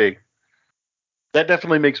 Could be. That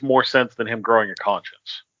definitely makes more sense than him growing a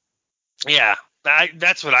conscience. Yeah,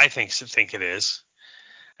 that's what I think it is.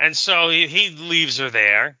 And so he leaves her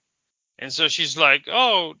there. And so she's like,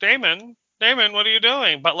 oh, Daemon, what are you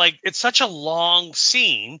doing? But, like, it's such a long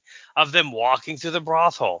scene of them walking through the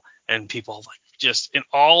brothel and people, like, just in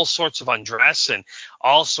all sorts of undress and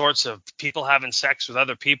all sorts of people having sex with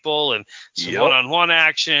other people and some one-on-one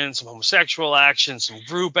action, some homosexual action, some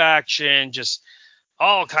group action, just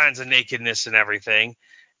all kinds of nakedness and everything.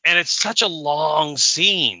 And it's such a long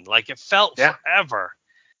scene. Like, it felt forever.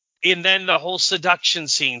 And then the whole seduction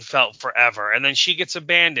scene felt forever. And then she gets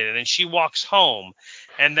abandoned. And then she walks home.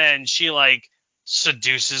 And then she, like,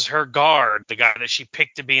 seduces her guard, the guy that she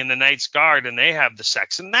picked to be in the Knight's Guard. And they have the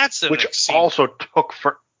sex. And that's the Which next scene. Also took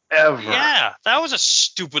forever. Yeah, that was a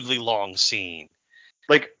stupidly long scene.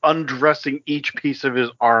 Like, undressing each piece of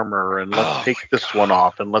his armor. And let's take this one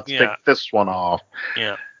off. And let's take this one off.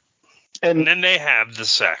 Yeah. And then they have the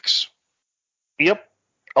sex. Yep.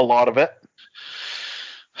 A lot of it.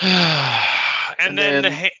 and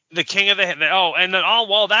then the king of and then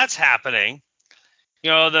while that's happening,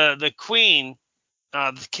 the queen,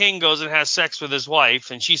 the king goes and has sex with his wife,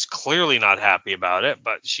 and she's clearly not happy about it.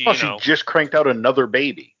 But she just cranked out another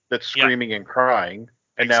baby that's screaming and crying,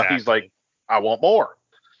 and now he's like, I want more.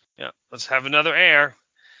 Yeah, let's have another heir.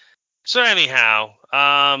 So anyhow,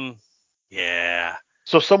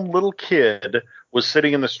 So some little kid was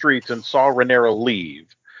sitting in the streets and saw Rhaenyra leave.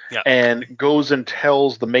 Yeah. And goes and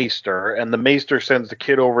tells the maester, and the maester sends the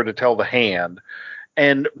kid over to tell the hand.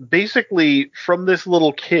 And basically, from this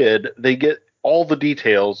little kid, they get all the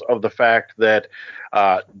details of the fact that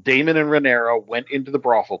Daemon and Rhaenyra went into the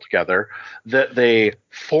brothel together, that they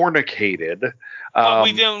fornicated. But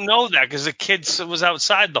we don't know that because the kid was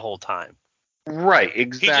outside the whole time. Right,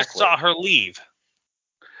 exactly. He just saw her leave.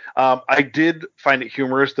 I did find it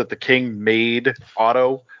humorous that the king made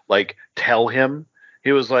Otto, like, tell him.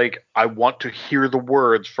 He was like, I want to hear the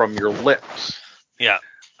words from your lips. Yeah.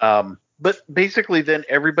 But basically then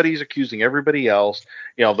everybody's accusing everybody else.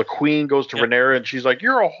 The queen goes to Rhaenyra and she's like,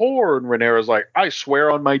 you're a whore. And Rhaenyra's like, I swear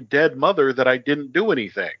on my dead mother that I didn't do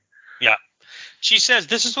anything. Yeah. She says,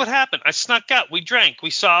 this is what happened. I snuck out. We drank. We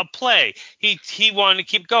saw a play. He wanted to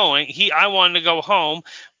keep going. I wanted to go home,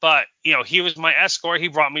 but, he was my escort. He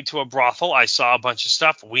brought me to a brothel. I saw a bunch of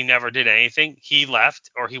stuff. We never did anything. He left,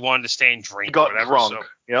 or he wanted to stay and drink. He got drunk.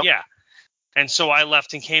 So, yeah. And so I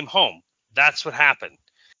left and came home. That's what happened.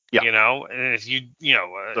 Yeah. And if you,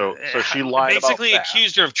 so she lied basically about that.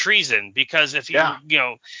 accused her of treason because if you,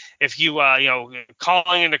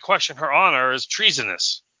 calling into question her honor is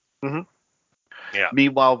treasonous. Mm-hmm. Yeah.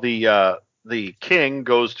 Meanwhile, the king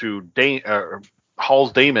goes to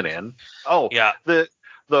hauls Daemon in. Oh, yeah. The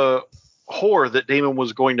whore that Daemon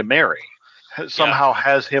was going to marry somehow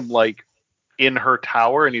has him like in her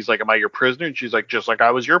tower, and he's like, "Am I your prisoner?" And she's like, "Just like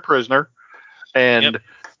I was your prisoner." And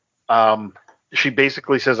she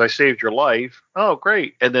basically says, "I saved your life." Oh,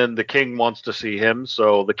 great! And then the king wants to see him,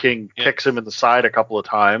 so the king kicks him in the side a couple of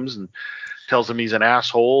times and tells him he's an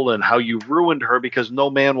asshole and how you ruined her because no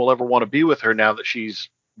man will ever want to be with her now that she's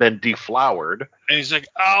been deflowered. And he's like,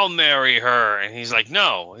 I'll marry her. And he's like,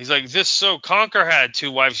 no. He's like, this conqueror had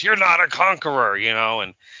 2 wives. You're not a conqueror,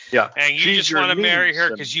 and and you just want to marry her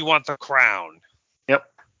because you want the crown. Yep.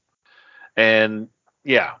 And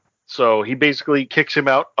so he basically kicks him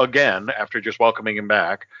out again after just welcoming him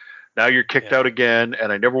back. Now you're kicked out again,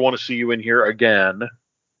 and I never want to see you in here again.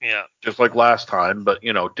 Yeah. Just like last time, but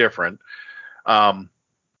different. And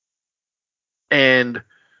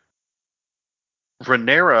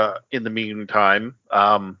Rhaenyra, in the meantime,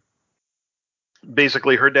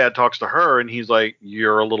 basically her dad talks to her, and he's like,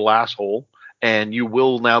 "You're a little asshole, and you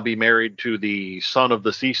will now be married to the son of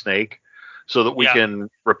the sea snake, so that we can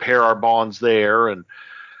repair our bonds there." And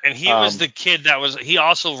he was the kid he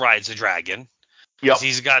also rides a dragon. Yep.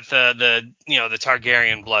 He's got the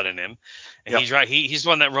Targaryen blood in him. And he's the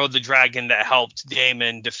one that rode the dragon that helped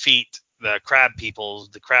Daemon defeat the crab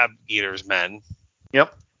eaters men.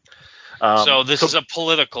 Yep. So this is a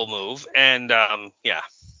political move, and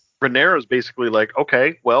Rhaenyra is basically like,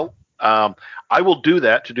 okay, well, I will do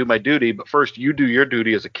that to do my duty, but first you do your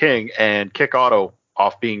duty as a king and kick Otto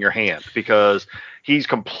off being your hand, because he's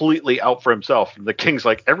completely out for himself. And the king's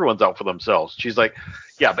like, everyone's out for themselves. She's like,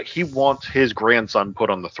 yeah, but he wants his grandson put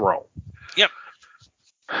on the throne. Yep.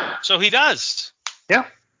 So he does. Yeah.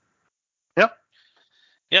 Yep.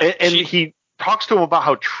 Yeah. And he talks to him about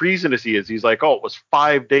how treasonous he is. He's like, oh, it was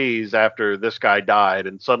 5 days after this guy died,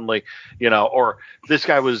 and suddenly, or this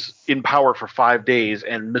guy was in power for 5 days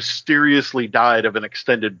and mysteriously died of an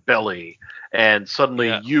extended belly, and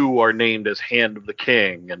suddenly you are named as Hand of the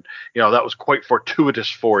King, and that was quite fortuitous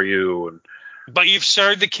for you. But you've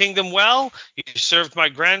served the kingdom well. You've served my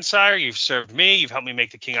grandsire. You've served me. You've helped me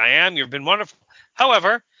make the king I am. You've been wonderful.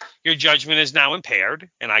 However, your judgment is now impaired,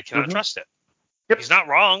 and I cannot trust it. Yep. He's not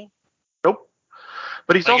wrong. Nope.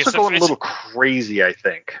 But he's also going a little crazy, I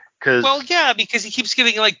think. Because he keeps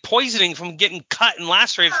getting poisoning from getting cut and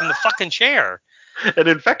lacerated from the fucking chair. And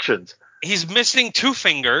infections. He's missing 2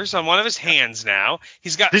 fingers on one of his hands now.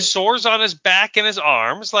 He's got sores on his back and his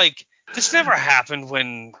arms. This never happened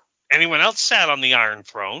when anyone else sat on the Iron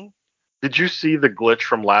Throne. Did you see the glitch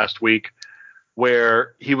from last week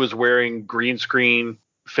where he was wearing green screen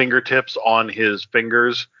fingertips on his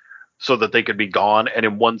fingers so that they could be gone, and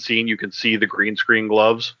in one scene you can see the green screen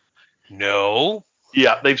gloves? No.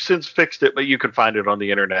 Yeah, they've since fixed it, but you can find it on the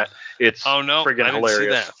internet. It's friggin'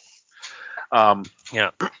 hilarious.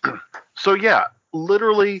 Yeah. So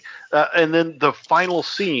literally, and then the final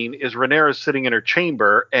scene is Rhaenyra sitting in her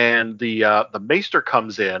chamber, and the maester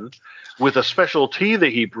comes in with a special tea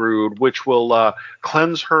that he brewed, which will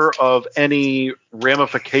cleanse her of any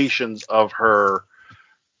ramifications of her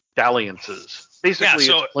dalliances. Basically,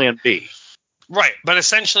 it's Plan B. Right, but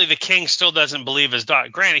essentially, the king still doesn't believe his daughter.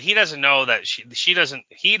 Granted, he doesn't know that she doesn't.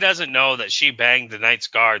 He doesn't know that she banged the Knight's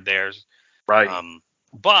Guard there. Right.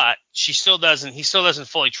 But she still doesn't. He still doesn't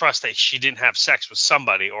fully trust that she didn't have sex with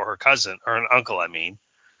somebody, or her cousin, or an uncle. I mean.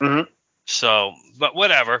 Mm-hmm. So, but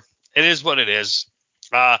whatever. It is what it is.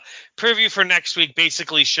 Preview for next week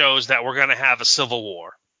basically shows that we're going to have a civil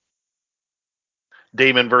war.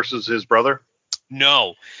 Daemon versus his brother?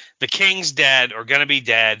 No, the king's dead, or going to be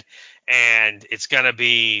dead, and it's going to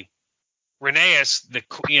be Rhaenys,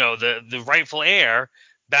 the rightful heir,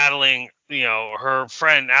 battling her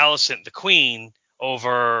friend Alicent, the queen,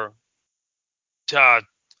 over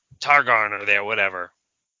Targaryen or whatever.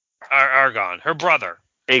 Argon, her brother.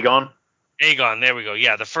 Aegon, there we go.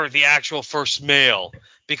 Yeah, the actual first male.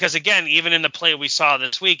 Because again, even in the play we saw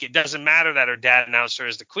this week, it doesn't matter that her dad announced her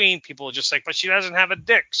as the queen. People are just like, but she doesn't have a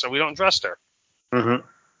dick, so we don't trust her. Mm-hmm.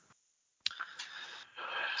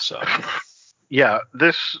 So, yeah,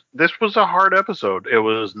 this was a hard episode. It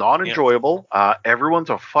was not enjoyable. Everyone's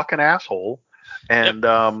a fucking asshole, and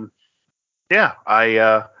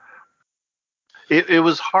it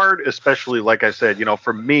was hard, especially like I said,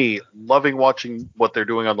 for me, loving watching what they're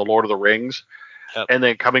doing on the Lord of the Rings, and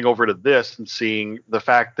then coming over to this and seeing the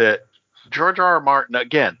fact that George R.R. Martin,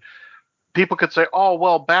 again, people could say, oh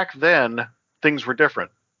well, back then things were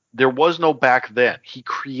different. There was no back then. He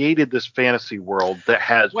created this fantasy world that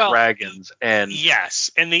has dragons and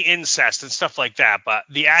and the incest and stuff like that. But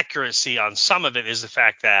the accuracy on some of it is the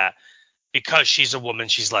fact that because she's a woman,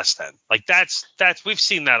 she's less than. That's we've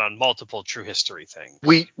seen that on multiple true history things.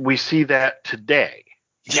 We see that today.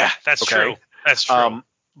 Yeah, that's true. That's true.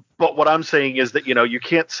 But what I'm saying is that you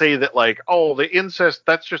can't say that the incest,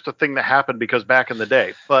 that's just a thing that happened because back in the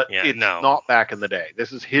day. But it's not back in the day.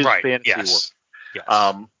 This is his fantasy world.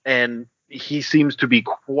 Yes. And he seems to be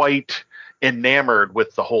quite enamored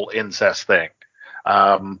with the whole incest thing.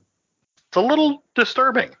 It's a little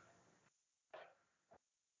disturbing.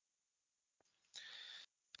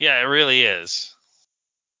 Yeah, it really is.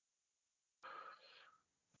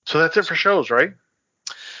 So that's it for shows, right?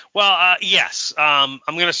 Well, yes. I'm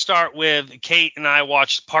going to start with Kate and I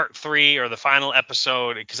watched part 3 or the final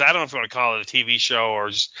episode, because I don't know if you want to call it a TV show or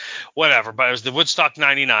just whatever, but it was the Woodstock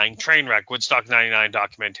 99, Trainwreck Woodstock 99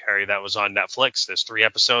 documentary that was on Netflix. There's 3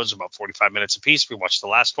 episodes, about 45 minutes apiece. We watched the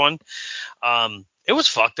last one. It was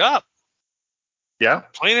fucked up. Yeah.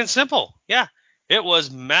 Plain and simple. Yeah. It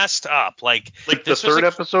was messed up. Like the third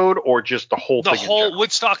episode, or just the whole thing? The whole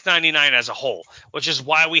Woodstock 99 as a whole, which is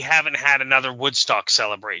why we haven't had another Woodstock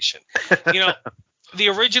celebration. The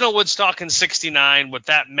original Woodstock in '69, what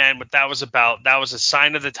that meant, what that was about, that was a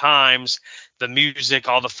sign of the times. The music,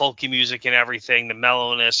 all the folky music and everything, the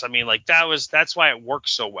mellowness. I mean, like that's why it worked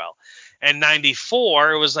so well. And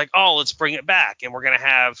 '94, it was like, oh, let's bring it back, and we're gonna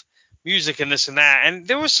have music and this and that. And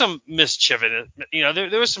there was some mischief in it.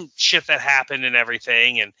 There was some shit that happened and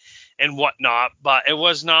everything and whatnot, but it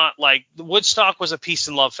was not like Woodstock was a peace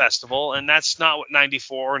and love festival, and that's not what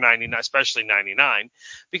 94 or 99, especially 99,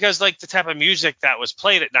 because like the type of music that was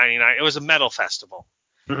played at 99, it was a metal festival.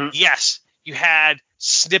 Mm-hmm. Yes, you had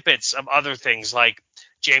snippets of other things like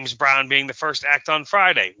James Brown being the first act on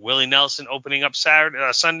Friday, Willie Nelson opening up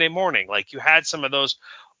Sunday morning. Like you had some of those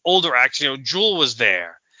older acts. Jewel was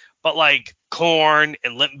there. But like Korn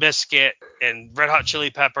and Limp Bizkit and Red Hot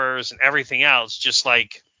Chili Peppers and everything else, just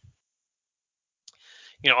like,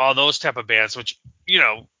 all those type of bands, which,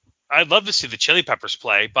 I'd love to see the Chili Peppers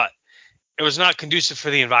play, but it was not conducive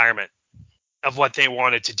for the environment of what they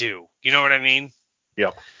wanted to do. You know what I mean?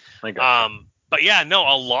 Yep. I got you. But yeah, no,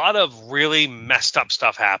 a lot of really messed up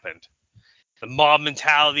stuff happened. The mob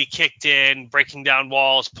mentality kicked in, breaking down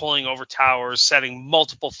walls, pulling over towers, setting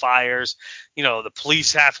multiple fires. The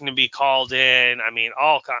police having to be called in. I mean,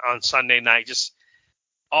 all on Sunday night, just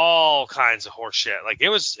all kinds of horse shit. Like it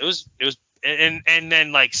was, and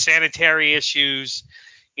then like sanitary issues,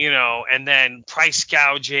 and then price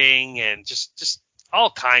gouging and just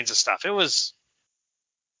all kinds of stuff. It was,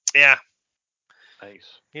 yeah. Nice.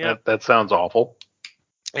 Yeah. That sounds awful.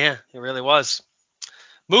 Yeah, it really was.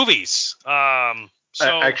 Movies.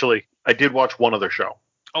 Actually, I did watch one other show.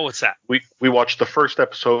 Oh, what's that? We watched the first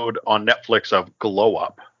episode on Netflix of Glow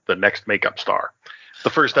Up, the next makeup star. The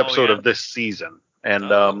first episode of this season, and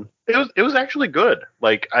it was actually good.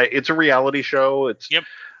 Like it's a reality show. It's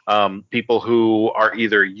people who are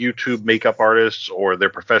either YouTube makeup artists or they're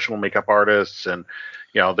professional makeup artists, and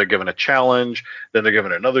they're given a challenge, then they're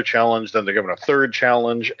given another challenge, then they're given a third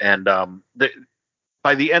challenge, and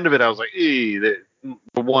by the end of it, I was like,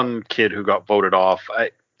 the one kid who got voted off,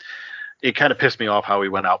 it kind of pissed me off how he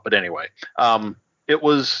went out. But anyway, it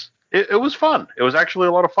was fun. It was actually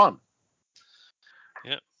a lot of fun.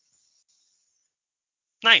 Yeah.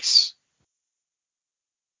 Nice.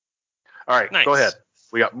 All right, Go ahead.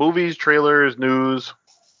 We got movies, trailers, news.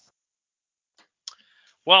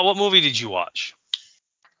 Well, what movie did you watch?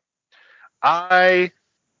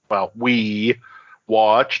 We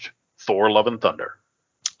watched Thor: Love and Thunder.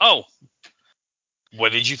 Oh,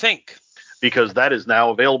 what did you think? Because that is now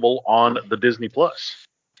available on the Disney Plus.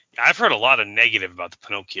 I've heard a lot of negative about the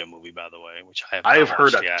Pinocchio movie, by the way, which I have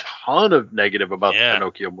heard a ton of negative about the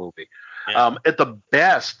Pinocchio movie. Yeah. At the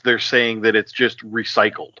best, they're saying that it's just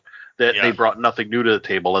recycled, that they brought nothing new to the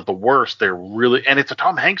table. At the worst, they're really, and it's a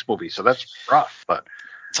Tom Hanks movie, so that's rough. But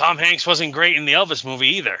Tom Hanks wasn't great in the Elvis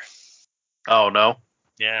movie either. Oh no.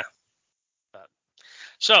 Yeah.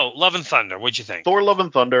 So, Love and Thunder, what'd you think? Thor: Love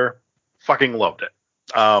and Thunder, fucking loved it.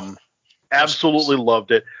 Absolutely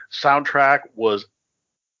loved it. Soundtrack was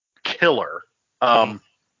killer.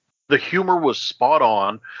 The humor was spot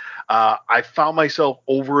on. I found myself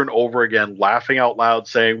over and over again laughing out loud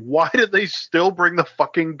saying, why did they still bring the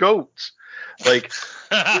fucking goats? Like,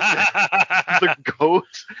 the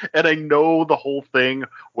goats. And I know the whole thing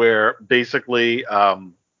where basically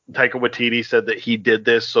Taika Waititi said that he did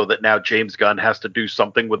this so that now James Gunn has to do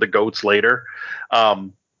something with the goats later.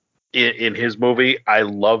 In his movie, I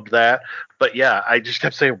loved that. But yeah, I just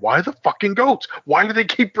kept saying, why the fucking goats? Why do they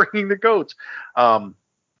keep bringing the goats?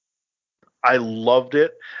 I loved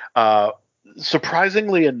it.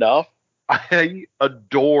 Surprisingly enough, I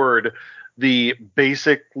adored the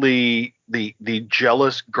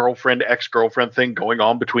jealous girlfriend, ex-girlfriend thing going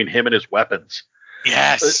on between him and his weapons.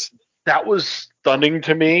 Yes. That was stunning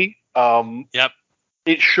to me. Yep.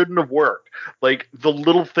 It shouldn't have worked. Like the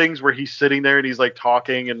little things where he's sitting there and he's like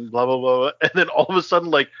talking and blah, blah, blah. And then all of a sudden,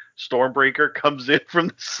 like Stormbreaker comes in from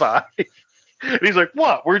the side and he's like,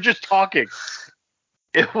 what? We're just talking.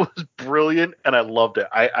 It was brilliant. And I loved it.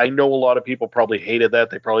 I know a lot of people probably hated that.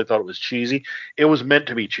 They probably thought it was cheesy. It was meant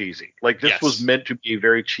to be cheesy. Like this was meant to be a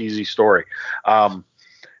very cheesy story.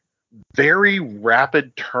 Very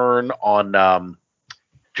rapid turn on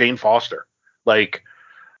Jane Foster. Like,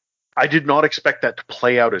 I did not expect that to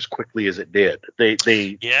play out as quickly as it did.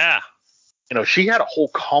 She had a whole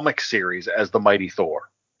comic series as the Mighty Thor,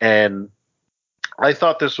 and I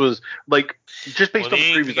thought this was like just based on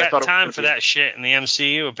the previews. I thought time for that shit in the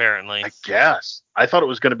MCU. Apparently, I guess I thought it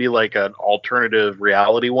was going to be like an alternative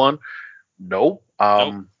reality one. Nope.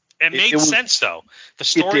 Nope. It made sense, though. The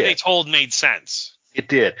story they told made sense. It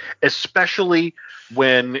did, especially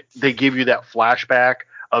when they give you that flashback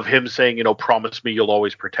of him saying, you know, promise me you'll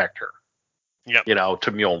always protect her. Yep. You know,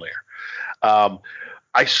 to Mjolnir. Both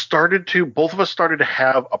of us started to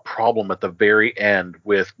have a problem at the very end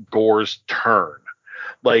with Gorr's turn.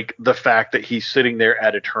 Like the fact that he's sitting there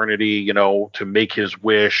at eternity, you know, to make his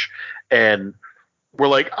wish. And we're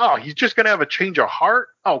like, oh, he's just going to have a change of heart?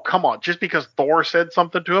 Oh, come on. Just because Thor said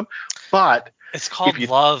something to him. But it's called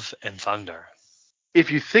Love and Thunder.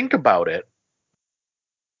 If you think about it,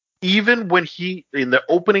 even when in the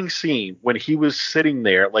opening scene, when he was sitting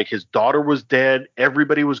there, like his daughter was dead,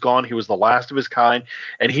 everybody was gone, he was the last of his kind,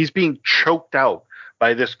 and he's being choked out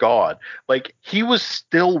by this god. Like he was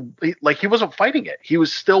still, like he wasn't fighting it. He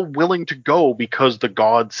was still willing to go because the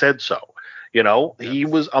god said so. You know, he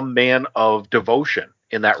was a man of devotion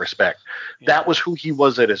in that respect. Yeah. That was who he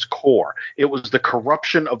was at his core. It was the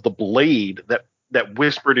corruption of the blade that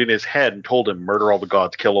whispered in his head and told him, murder all the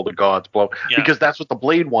gods, kill all the gods, because that's what the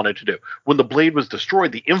blade wanted to do. When the blade was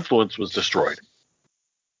destroyed, the influence was destroyed.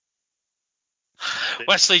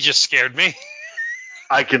 Wesley just scared me.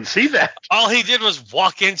 I can see that. All he did was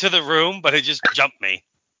walk into the room, but it just jumped me.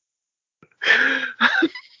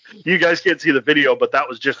 You guys can't see the video, but that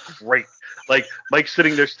was just great. Like Mike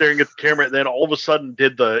sitting there staring at the camera, and then all of a sudden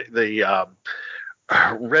did the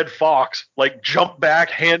Red Fox like jump back,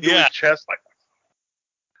 hand to his chest, like.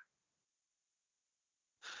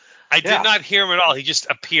 I did not hear him at all. He just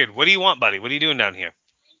appeared. What do you want, buddy? What are you doing down here?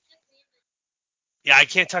 Yeah, I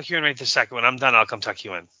can't tuck you in right this second. When I'm done, I'll come tuck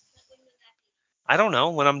you in. I don't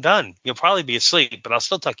know. When I'm done, you'll probably be asleep, but I'll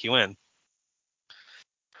still tuck you in.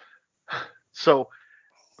 So,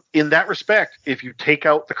 in that respect, if you take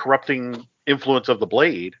out the corrupting influence of the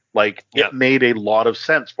blade, like it made a lot of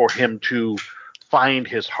sense for him to find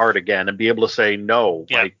his heart again and be able to say no.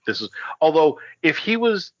 Like this is. Although, if he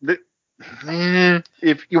was.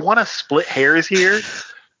 If you want to split hairs here,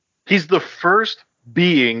 he's the first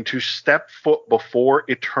being to step foot before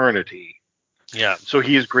eternity. Yeah. So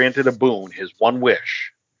he is granted a boon, his one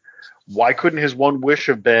wish. Why couldn't his one wish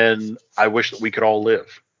have been, I wish that we could all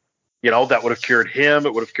live? You know, that would have cured him.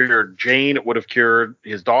 It would have cured Jane. It would have cured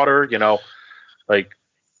his daughter. You know, like,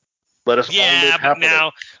 let us all live happily.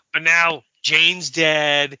 But now Jane's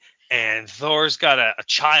dead, and Thor's got a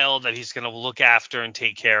child that he's going to look after and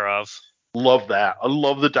take care of. Love that. I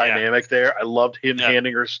love the dynamic there. I loved him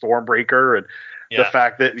handing her Stormbreaker and the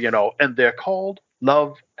fact that, you know, and they're called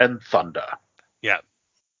Love and Thunder. Yeah.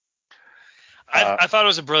 I thought it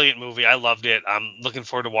was a brilliant movie. I loved it. I'm looking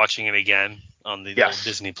forward to watching it again on the old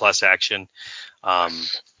Disney Plus action.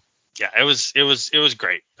 It was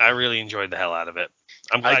great. I really enjoyed the hell out of it.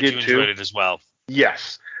 I'm glad you enjoyed it as well.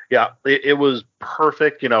 Yes. Yeah, it was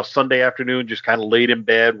perfect. You know, Sunday afternoon, just kind of laid in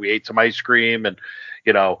bed. We ate some ice cream and,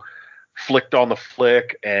 you know, flicked on the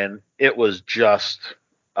flick, and it was just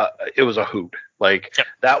it was a hoot. Like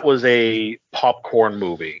that was a popcorn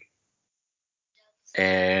movie,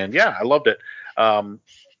 and I loved it. I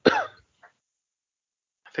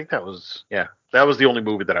think that was the only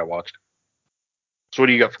movie that I watched. So what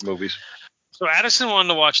do you got for movies? So Addison wanted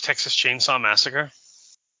to watch Texas Chainsaw Massacre.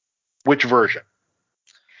 Which version?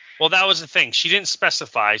 Well, that was the thing. She didn't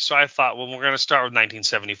specify, so I thought, well, we're going to start with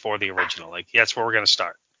 1974, the original. Like, that's where we're going to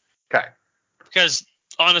start. Okay. Because,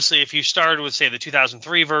 honestly, if you started with, say, the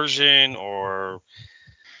 2003 version or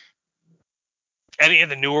any of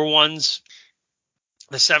the newer ones,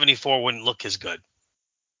 the 74 wouldn't look as good.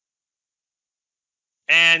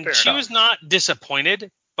 And she was not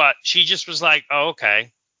disappointed, but she just was like, oh,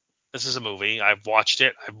 okay. This is a movie. I've watched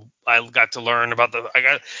it. I got to learn about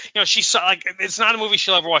she saw, like, it's not a movie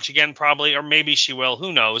she'll ever watch again, probably, or maybe she will.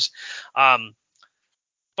 Who knows?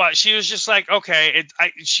 But she was just like, okay.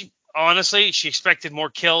 Honestly, she expected more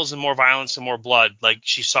kills and more violence and more blood, like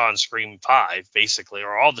she saw in Scream 5, basically,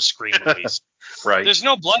 or all the Scream movies. Right. There's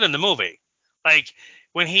no blood in the movie. Like,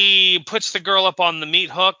 when he puts the girl up on the meat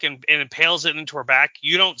hook and impales it into her back,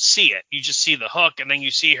 you don't see it. You just see the hook, and then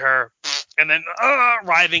you see her, and then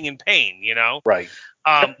writhing in pain, you know? Right.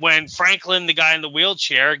 When Franklin, the guy in the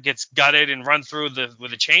wheelchair, gets gutted and run through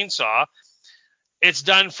with a chainsaw, it's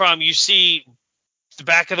done from, you see the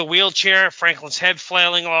back of the wheelchair, Franklin's head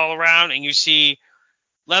flailing all around, and you see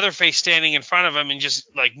Leatherface standing in front of him and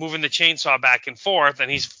just like moving the chainsaw back and forth,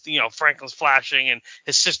 and he's, Franklin's flashing and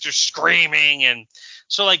his sister's screaming, and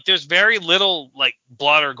so like there's very little like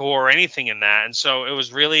blood or gore or anything in that, and so it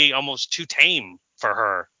was really almost too tame for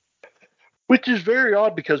her. Which is very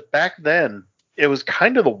odd because back then it was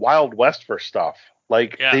kind of the Wild West for stuff.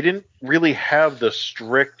 Like they didn't really have the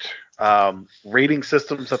strict rating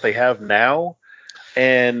systems that they have now.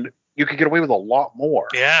 and you could get away with a lot more.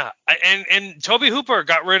 Yeah, and Toby Hooper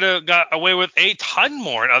got away with a ton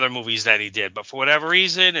more in other movies that he did, but for whatever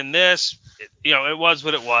reason, in this, it was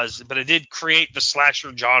what it was. But it did create the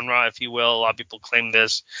slasher genre, if you will. A lot of people claim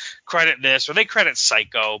credit this, or they credit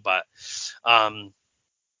Psycho, but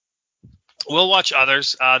we'll watch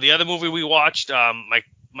others. The other movie we watched,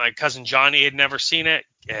 my cousin Johnny had never seen it,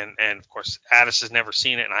 and of course Addis has never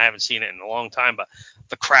seen it, and I haven't seen it in a long time. But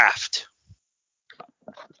The Craft.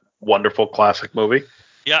 Wonderful classic movie.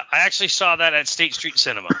 Yeah, I actually saw that at State Street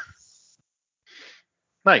Cinema.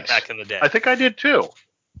 Nice. Back in the day. I think I did too.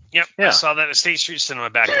 Yep, yeah. I saw that at State Street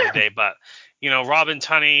Cinema back in the day. But, Robin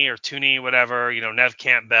Tunney or Tooney, whatever, Nev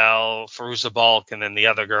Campbell, Fairuza Balk, and then the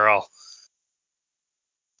other girl.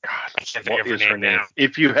 God, I can't think of her name now.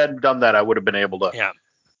 If you hadn't done that, I would have been able to. Yeah.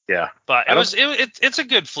 Yeah. But it's a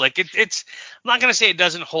good flick. I'm not going to say it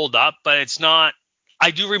doesn't hold up, but it's not. I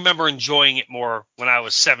do remember enjoying it more when I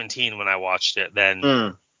was 17 when I watched it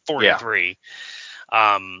than 43.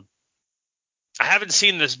 Yeah. I haven't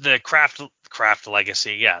seen the Craft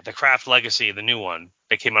Legacy. Yeah, the Craft Legacy, the new one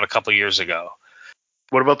that came out a couple years ago.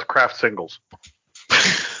 What about the Craft singles?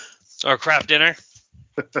 Or Craft Dinner?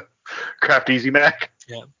 Craft Easy Mac?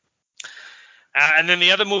 Yeah. And then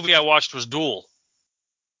the other movie I watched was Duel.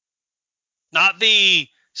 Not the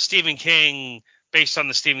Stephen King, based on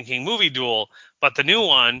the Stephen King movie Duel, but the new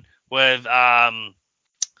one with Karen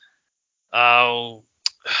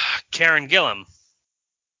Gillan,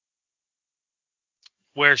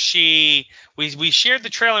 where we shared the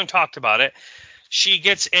trailer and talked about it. She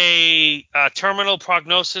gets a terminal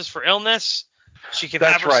prognosis for illness. She can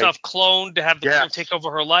have herself cloned to have the clone take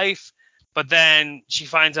over her life, but then she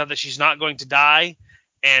finds out that she's not going to die,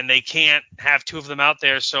 and they can't have two of them out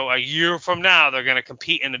there. So a year from now, they're going to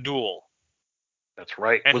compete in a duel. That's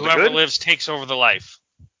right. And whoever lives takes over the life.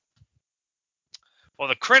 Well,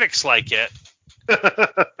 the critics like it,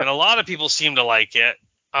 and a lot of people seem to like it.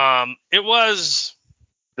 It was...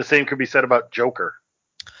 The same could be said about Joker.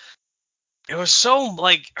 It was so,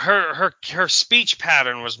 like, her speech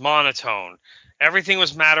pattern was monotone. Everything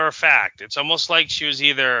was matter of fact. It's almost like she was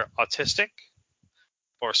either autistic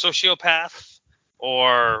or a sociopath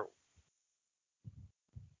or...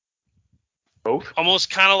 Both?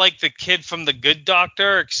 Almost kind of like the kid from The Good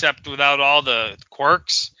Doctor, except without all the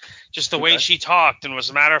quirks. Just the way she talked and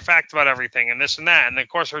was a matter of fact about everything and this and that. And, of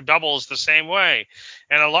course, her double is the same way.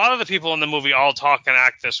 And a lot of the people in the movie all talk and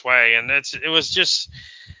act this way. And it was just...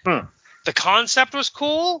 The concept was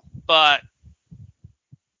cool, but...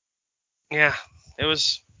 Yeah, it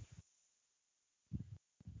was...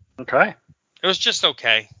 Okay. It was just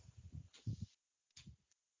okay.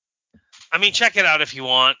 I mean, check it out if you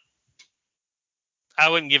want. I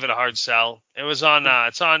wouldn't give it a hard sell. It was on.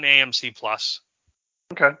 It's on AMC Plus.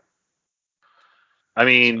 Okay. I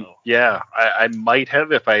mean, yeah, I might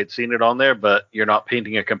have if I had seen it on there, but you're not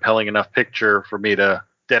painting a compelling enough picture for me to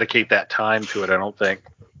dedicate that time to it, I don't think.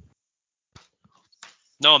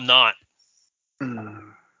 No, I'm not.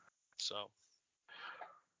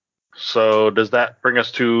 So does that bring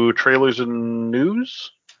us to trailers and news?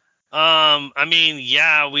 I mean,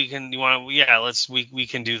 yeah, we can. We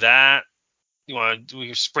can do that.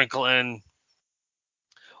 We sprinkle in.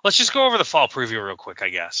 Let's just go over the fall preview real quick, I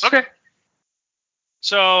guess. Okay.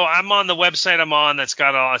 So I'm on the website I'm on that's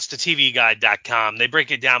got all, it's the TVguide.com. They break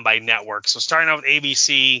it down by network. So starting out with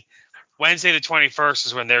ABC, Wednesday the 21st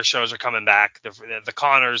is when their shows are coming back. The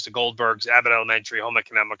Connors, the Goldbergs, Abbott Elementary, Home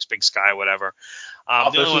Economics, Big Sky, whatever.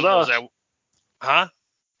 This is us. Huh?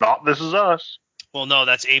 Not This Is Us. Well, no,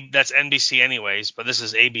 that's NBC anyways, but this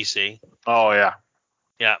is ABC. Oh, yeah.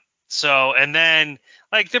 Yeah. So, and then,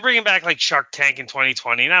 like, they're bringing back, like, Shark Tank in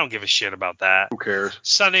 2020, and I don't give a shit about that. Who cares?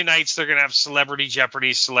 Sunday nights, they're going to have Celebrity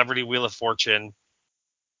Jeopardy, Celebrity Wheel of Fortune.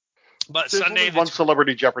 But There's Sunday... only one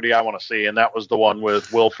Celebrity Jeopardy I want to see, and that was the one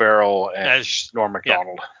with Will Ferrell and Norm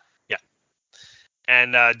Macdonald. Yeah.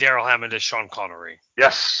 And Daryl Hammond as Sean Connery.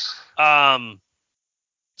 Yes.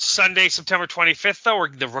 Sunday, September 25th, though,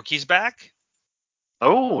 the Rookie's back.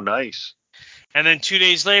 Oh, nice. And then 2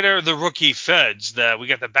 days later, the Rookie Feds. We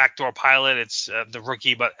got the backdoor pilot. It's the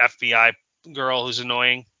rookie but FBI girl who's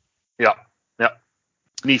annoying. Yeah.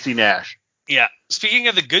 Niecy Nash. Yeah. Speaking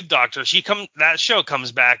of the Good Doctor, that show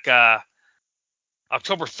comes back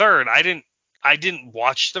October 3rd. I didn't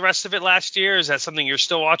watch the rest of it last year. Is that something you're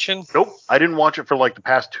still watching? Nope. I didn't watch it for like the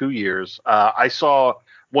past 2 years. I saw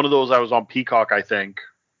one of those. I was on Peacock, I think,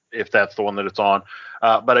 if that's the one that it's on.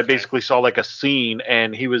 But I basically saw like a scene,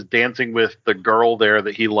 and he was dancing with the girl there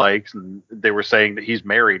that he likes, and they were saying that he's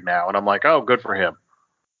married now. And I'm like, oh, good for him.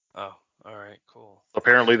 Oh, all right, cool.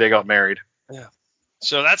 Apparently they got married. Yeah.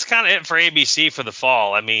 So that's kind of it for ABC for the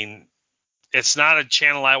fall. I mean, it's not a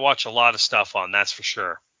channel I watch a lot of stuff on, that's for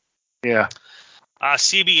sure. Yeah.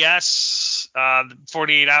 CBS,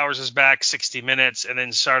 48 Hours is back, 60 Minutes, and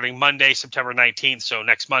then starting Monday, September 19th, so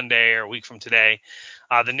next Monday or a week from today,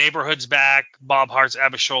 The Neighborhood's back, Bob Hart's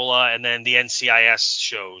Abishola, and then the NCIS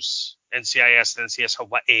shows, NCIS and NCIS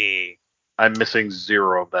Hawaii. I'm missing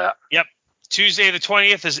 0 of that. Yep. Tuesday the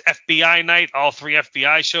 20th is FBI night. All 3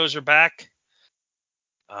 FBI shows are back.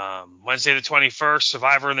 Wednesday the 21st,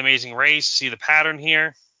 Survivor and the Amazing Race. See the pattern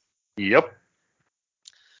here. Yep.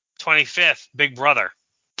 25th, Big Brother.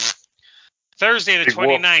 Thursday the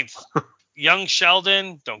 29th, Young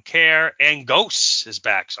Sheldon, Don't Care, and Ghosts is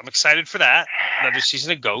back. So I'm excited for that. Another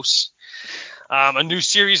season of Ghosts. A new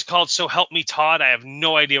series called So Help Me Todd. I have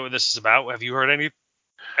no idea what this is about. Have you heard anything?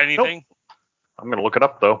 Nope. I'm going to look it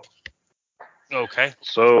up, though. Okay.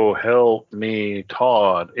 So Help Me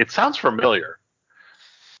Todd. It sounds familiar.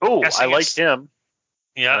 Oh, I like him.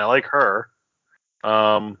 Yeah. And I like her.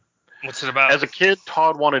 What's it about? As a kid,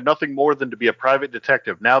 Todd wanted nothing more than to be a private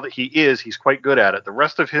detective. Now that he's quite good at it. The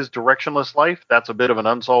rest of his directionless life, that's a bit of an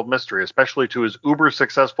unsolved mystery, especially to his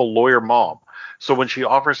uber-successful lawyer mom. So when she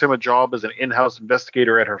offers him a job as an in-house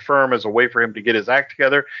investigator at her firm as a way for him to get his act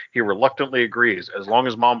together, he reluctantly agrees, as long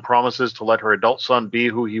as mom promises to let her adult son be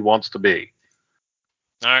who he wants to be.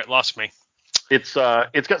 All right, lost me. It's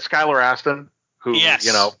got Skylar Astin, who, yes.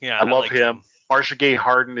 I love like him. Marcia Gay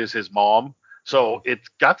Harden is his mom. So it's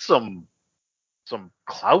got some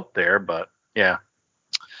clout there, but yeah.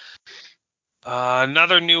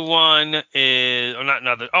 Another new one is, or not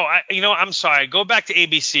another. Oh, I'm sorry. Go back to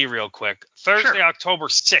ABC real quick. Thursday, sure. October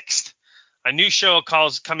 6th, a new show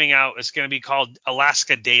coming out. It's going to be called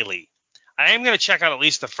Alaska Daily. I am going to check out at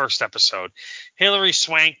least the first episode. Hilary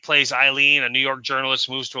Swank plays Eileen, a New York journalist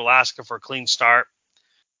who moves to Alaska for a clean start.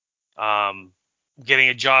 Getting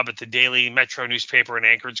a job at the daily Metro newspaper in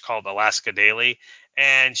Anchorage called Alaska Daily.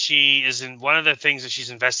 And she is in one of the things that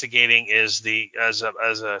she's investigating is as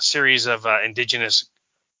a series of indigenous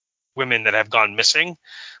women that have gone missing,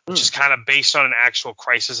 which is kind of based on an actual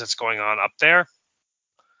crisis that's going on up there.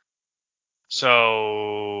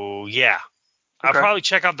 So, yeah. Okay. I'll probably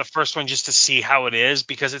check out the first one just to see how it is,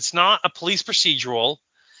 because it's not a police procedural.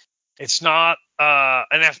 It's not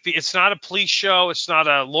it's not a police show. It's not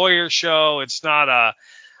a lawyer show. It's not a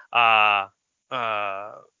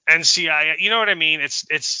NCIS. You know what I mean?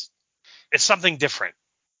 It's something different.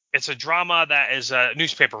 It's a drama that is a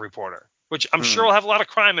newspaper reporter, which I'm sure will have a lot of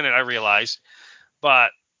crime in it, I realize. But,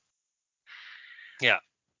 yeah.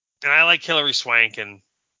 And I like Hilary Swank, and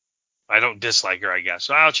I don't dislike her, I guess.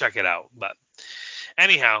 So I'll check it out. But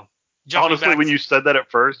anyhow. Honestly, when you said that at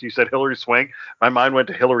first, you said Hilary Swank, my mind went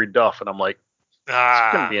to Hilary Duff, and I'm like,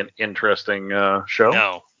 it's going to be an interesting show.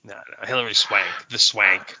 No. Hilary Swank, the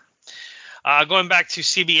Swank. Going back to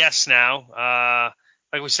CBS now.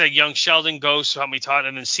 Like we said, Young Sheldon, Ghosts, Help Me Todd,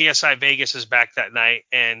 and then CSI Vegas is back that night,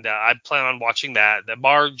 and I plan on watching that. The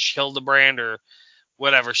Marge Hildebrand or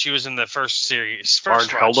whatever, she was in the first series. Marge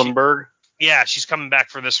Heldenberg? She's coming back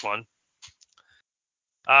for this one.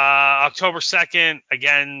 October 2nd,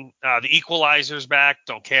 again, The Equalizer's back.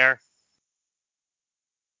 Don't care.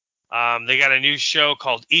 They got a new show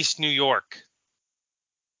called East New York.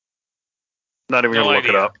 Not even going to look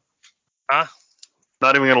it up. Huh?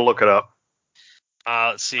 Not even going to look it up.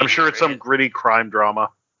 Let's see. I'm sure it's some gritty crime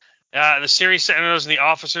drama. The series centers on the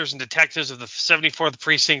officers and detectives of the 74th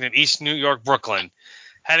Precinct in East New York, Brooklyn.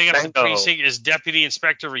 Heading up the precinct is Deputy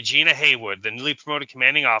Inspector Regina Haywood, the newly promoted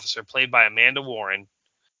commanding officer, played by Amanda Warren.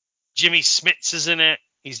 Jimmy Smits is in it.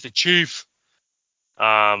 He's the chief.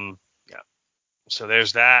 Yeah. So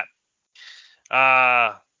there's that. They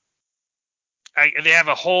have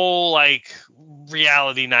a whole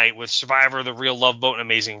reality night with Survivor, The Real Love Boat, and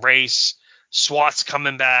Amazing Race. SWAT's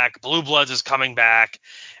coming back. Blue Bloods is coming back.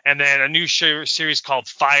 And then a new series called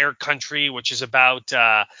Fire Country, which is about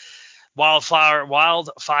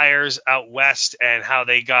wildfires out west and how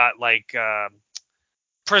they got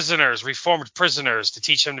reformed prisoners to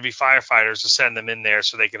teach them to be firefighters, to send them in there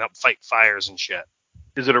so they can help fight fires and shit.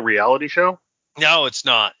 Is it a reality show? No, it's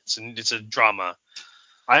not. It's a drama.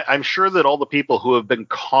 I'm sure that all the people who have been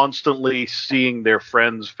constantly seeing their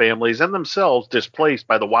friends, families, and themselves displaced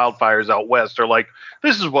by the wildfires out west are like,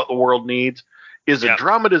 this is what the world needs, is a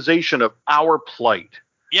dramatization of our plight.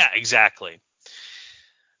 Yeah, exactly.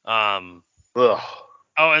 Ugh. Oh,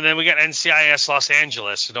 and then we got NCIS Los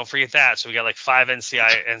Angeles, so don't forget that. So we got 5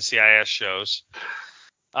 NCIS shows.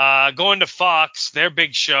 Going to Fox, their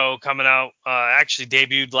big show coming out, actually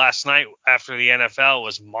debuted last night after the NFL,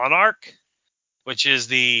 was Monarch, which is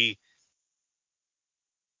the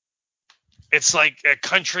It's like a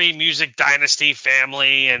country music dynasty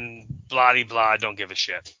family and blah de blah. Don't give a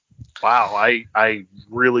shit. Wow, I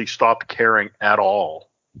really stopped caring at all.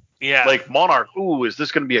 Yeah. Like Monarch, ooh, is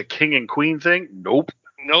this going to be a king and queen thing? Nope.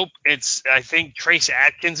 I think Trace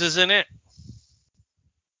Adkins is in it.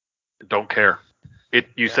 Don't care.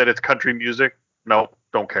 You said it's country music? Nope,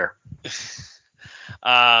 don't care. Let's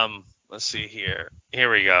see here.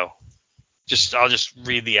 Here we go. I'll just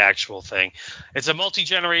read the actual thing. It's a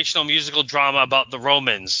multi-generational musical drama about the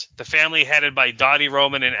Romans, the family headed by Dottie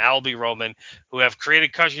Roman and Albie Roman, who have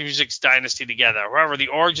created country music's dynasty together. However, the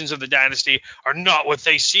origins of the dynasty are not what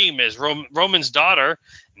they seem, as Roman's daughter,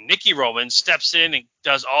 Nikki Roman, steps in and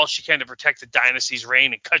does all she can to protect the dynasty's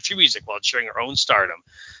reign in country music while ensuring her own stardom.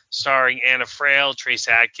 Starring Anna Frail, Trace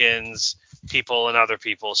Adkins, people and other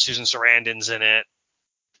people. Susan Sarandon's in it.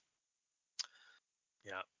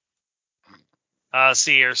 Yeah.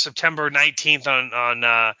 See here, September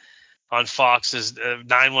 19th on Fox is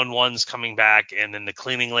 911's coming back, and then The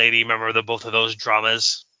Cleaning Lady. Remember both of those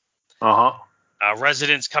dramas? Uh-huh.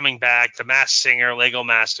 Residents coming back, The Masked Singer, Lego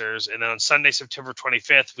Masters, and then on Sunday, September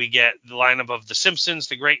 25th, we get the lineup of The Simpsons,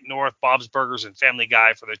 The Great North, Bob's Burgers, and Family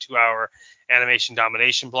Guy for their 2-hour animation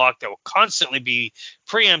domination block that will constantly be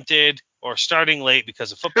preempted or starting late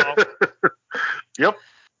because of football. Yep.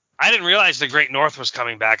 I didn't realize The Great North was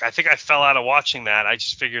coming back. I think I fell out of watching that. I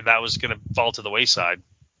just figured that was going to fall to the wayside.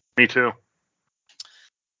 Me too.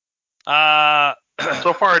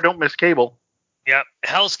 So far, I don't miss cable. Yep.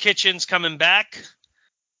 Hell's Kitchen's coming back.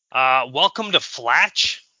 Welcome to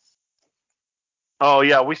Flatch. Oh,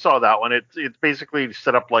 yeah, we saw that one. It's basically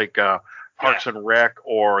set up like Parks and Rec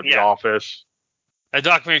or The Office. A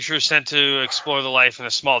documentary crew sent to explore the life in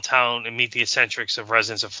a small town and meet the eccentrics of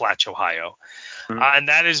residents of Flatch, Ohio. Mm-hmm. And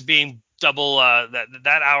that is being double.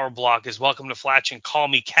 That hour block is Welcome to Flatch and Call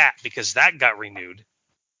Me Kat, because that got renewed.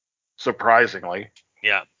 Surprisingly.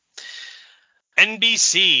 Yeah.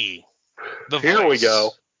 NBC. Here we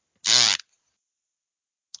go.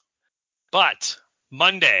 But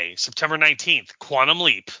Monday, September 19th, Quantum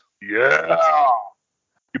Leap. Yeah.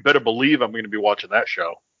 You better believe I'm going to be watching that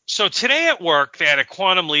show. So today at work, they had a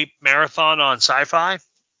Quantum Leap marathon on Sci-Fi,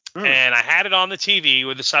 and I had it on the TV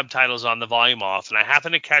with the subtitles on, the volume off, and I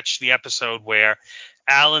happened to catch the episode where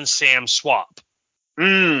Al and Sam swap.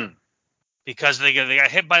 Because they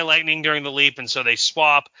got hit by lightning during the leap, and so they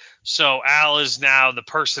swap. So Al is now the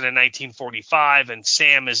person in 1945, and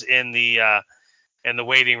Sam is in the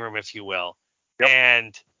waiting room, if you will. Yep.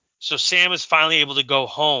 And so Sam is finally able to go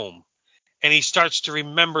home, and he starts to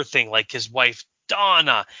remember things like his wife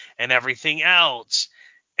Donna and everything else.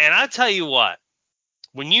 And I tell you what,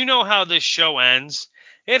 when you know how this show ends,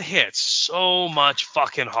 it hits so much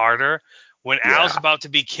fucking harder when Al's about to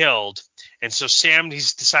be killed. And so Sam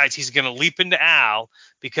decides he's going to leap into Al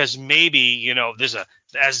because maybe, there's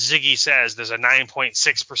as Ziggy says, there's a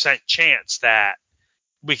 9.6% chance that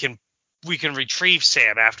we can retrieve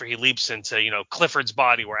Sam after he leaps into, Clifford's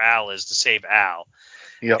body where Al is to save Al.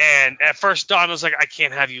 Yep. And at first Donna's like, I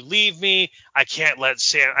can't have you leave me. I can't let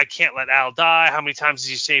Al die. How many times has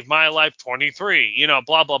he saved my life? 23,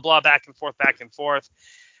 blah, blah, blah, back and forth.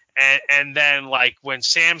 And then, like, when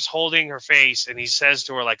Sam's holding her face and he says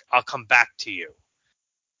to her, like, I'll come back to you.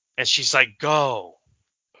 And she's like, go.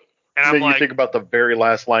 And I'm then like, you think about the very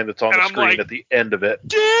last line that's on the screen at the end of it.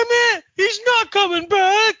 Damn it! He's not coming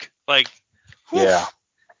back! Like, whew, yeah.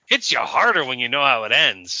 Hits you harder when you know how it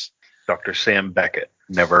ends. Dr. Sam Beckett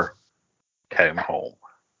never came home.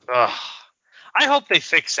 Ugh. I hope they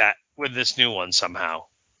fix that with this new one somehow.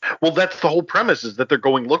 Well, that's the whole premise, is that they're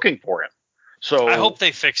going looking for him. So I hope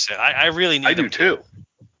they fix it. I really need. I do too.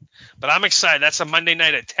 But I'm excited. That's a Monday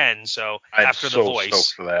night at 10. So after The Voice. I'm so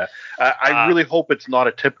stoked for that. I really hope it's not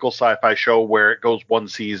a typical sci-fi show where it goes one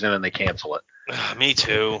season and they cancel it. Me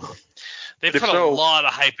too. They put a lot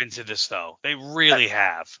of hype into this, though. They really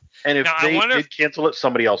have. And if they did cancel it,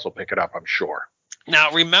 somebody else will pick it up, I'm sure.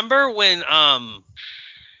 Now, remember when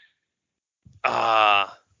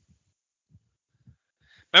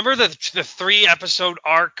remember the 3-episode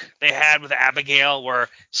arc they had with Abigail, where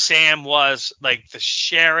Sam was like the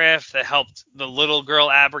sheriff that helped the little girl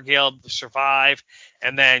Abigail survive,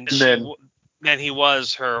 and then he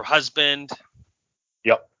was her husband.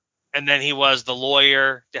 Yep. And then he was the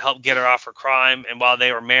lawyer to help get her off her crime. And while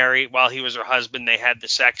they were married, while he was her husband, they had the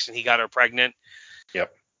sex and he got her pregnant.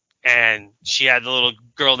 Yep. And she had the little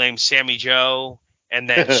girl named Sammy Jo. And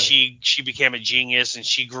then she became a genius, and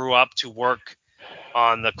she grew up to work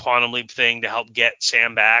on the Quantum Leap thing to help get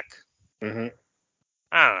Sam back. Mm-hmm.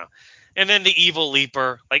 I don't know. And then the evil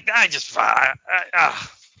leaper. Like,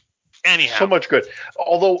 Anyhow. So much good.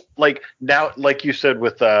 Although, like now, like you said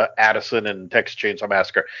with Addison and Texas Chainsaw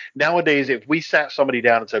Massacre, nowadays, if we sat somebody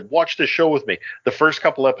down and said, "Watch this show with me," the first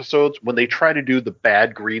couple episodes, when they try to do the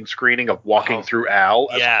bad green screening of walking through Al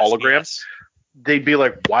as a hologram, they'd be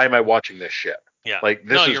like, "Why am I watching this shit?" Yeah. Like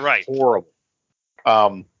this is you're right. horrible.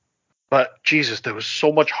 But Jesus, there was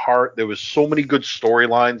so much heart. There was so many good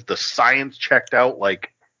storylines. The science checked out.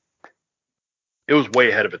 Like, it was way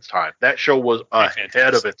ahead of its time. That show was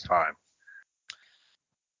ahead of its time.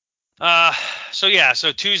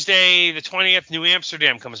 So Tuesday the 20th, New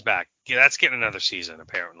Amsterdam comes back. Yeah, that's getting another season,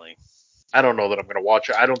 apparently. I don't know that I'm going to watch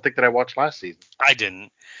it. I don't think that I watched last season. I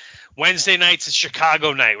didn't. Wednesday nights is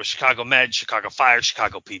Chicago night with Chicago Med, Chicago Fire,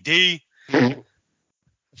 Chicago PD.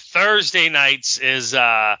 Thursday nights is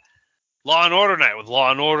Law and Order night with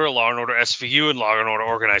Law and Order SVU, and Law and Order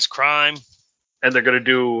Organized Crime. And they're going to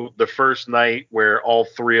do the first night where all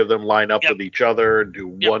three of them line up with each other and do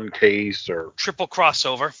one case or triple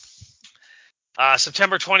crossover.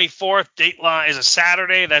 September 24th, Dateline is a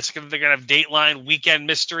Saturday. They're going to have Dateline, Weekend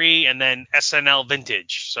Mystery, and then SNL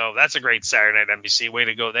Vintage. So that's a great Saturday night NBC. Way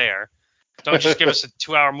to go there. Don't just give us a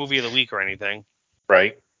 2-hour movie of the week or anything.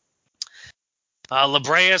 Right. La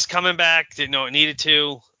Brea's coming back. Didn't know it needed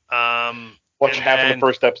to. Watched half of the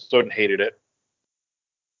first episode and hated it.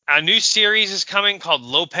 A new series is coming called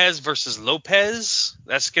Lopez versus Lopez.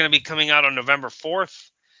 That's going to be coming out on November 4th.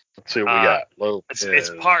 Let's see what we got. Lopez.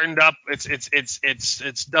 It's partnered up.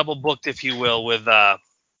 It's double booked, if you will, with the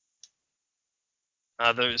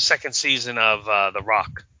second season of The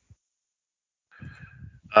Rock.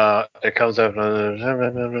 It comes out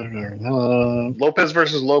Lopez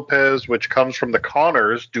versus Lopez, which comes from the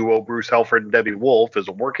Connors duo Bruce Helford and Debbie Wolfe, is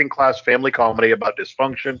a working class family comedy about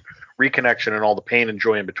dysfunction, reconnection, and all the pain and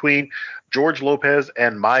joy in between. George Lopez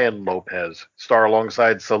and Mayan Lopez star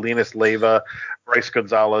alongside Salinas Leyva, Bryce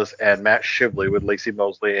Gonzalez, and Matt Shively, with Lacey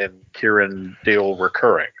Mosley and Kieran Dale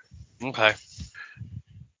recurring. Okay.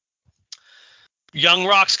 Young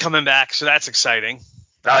Rock's coming back, so that's exciting.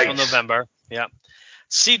 Nice. In November. Yeah.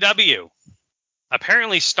 CW.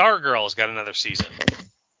 Apparently Stargirl's got another season.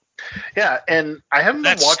 Yeah, and I haven't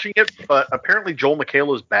been watching it, but apparently Joel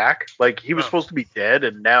McHale is back. Like, he was supposed to be dead,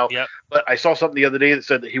 and now... Yep. But I saw something the other day that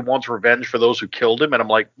said that he wants revenge for those who killed him, and I'm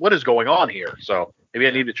like, what is going on here? So maybe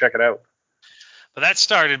I need to check it out. But that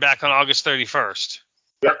started back on August 31st.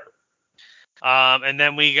 Yep. And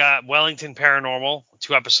then we got Wellington Paranormal,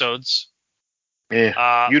 2 episodes.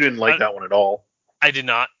 Yeah, you didn't like that one at all. I did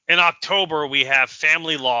not. In October, we have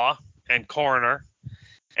Family Law and Coroner.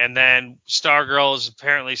 And then Stargirl is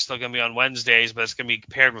apparently still going to be on Wednesdays, but it's going to be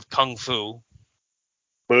paired with Kung Fu.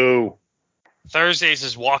 Boo. Thursdays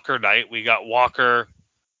is Walker Night. We got Walker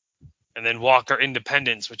and then Walker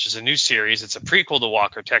Independence, which is a new series. It's a prequel to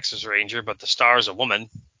Walker, Texas Ranger, but the star is a woman.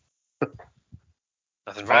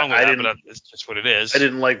 Nothing wrong with that, but it's just what it is. I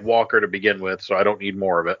didn't like Walker to begin with, so I don't need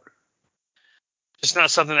more of it. Just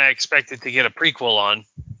not something I expected to get a prequel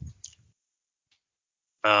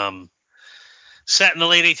on. Set in the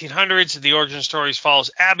late 1800s, the origin stories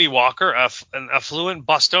follows Abby Walker, an affluent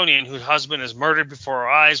Bostonian whose husband is murdered before her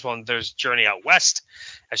eyes while there's a journey out west.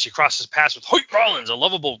 As she crosses paths with Hoyt Rollins, a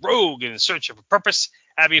lovable rogue in search of a purpose,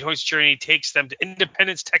 Abby and Hoyt's journey takes them to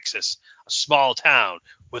Independence, Texas, a small town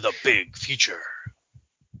with a big future.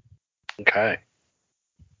 Okay.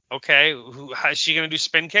 Is she going to do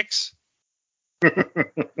spin kicks?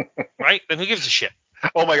 Right? Then who gives a shit?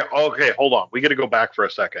 Oh my God. Okay, hold on. We got to go back for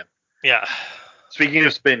a second. Yeah. Speaking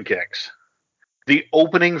of spin kicks, the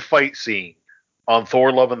opening fight scene on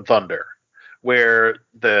Thor: Love and Thunder, where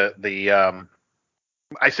I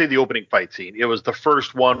say the opening fight scene, it was the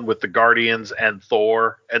first one with the Guardians and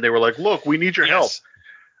Thor, and they were like, "Look, we need your help."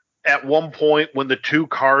 At one point, when the 2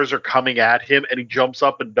 cars are coming at him, and he jumps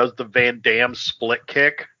up and does the Van Damme split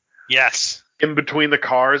kick. Yes. In between the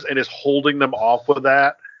cars and is holding them off with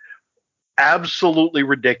that. Absolutely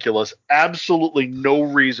ridiculous. Absolutely no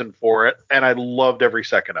reason for it. And I loved every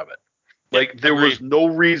second of it. Like, there was no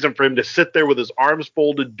reason for him to sit there with his arms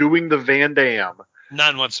folded doing the Van Damme.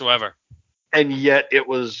 None whatsoever. And yet it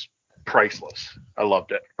was priceless. I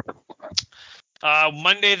loved it.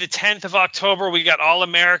 Monday the 10th of October, we got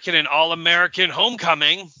All-American and All-American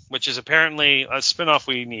Homecoming, which is apparently a spinoff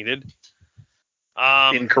we needed.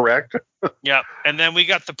 Incorrect. Yeah, and then we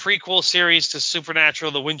got the prequel series to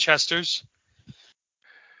Supernatural, The Winchesters.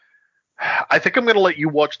 I think I'm going to let you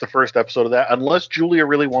watch the first episode of that, unless Julia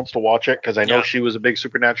really wants to watch it, because I know she was a big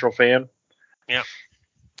Supernatural fan. Yeah.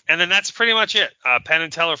 And then that's pretty much it. Penn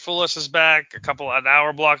and Teller Fool Us is back. An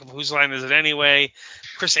hour block of Whose Line Is It Anyway?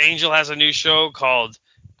 Chris Angel has a new show called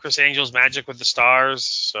Chris Angel's Magic with the Stars,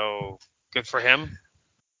 so good for him.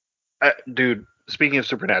 Dude, speaking of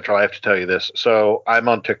Supernatural, I have to tell you this. So I'm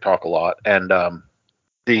on TikTok a lot, and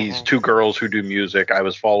these two girls who do music, I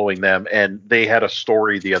was following them, and they had a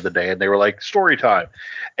story the other day, and they were like, story time.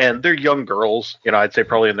 And they're young girls, I'd say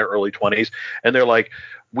probably in their early 20s, and they're like,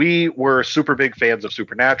 we were super big fans of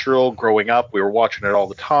Supernatural growing up. We were watching it all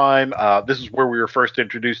the time. This is where we were first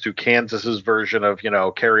introduced to Kansas's version of,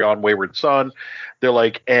 Carry On Wayward Son. They're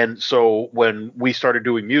like, and so when we started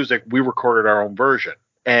doing music, we recorded our own version.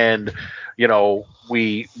 And,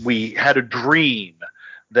 we had a dream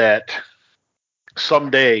that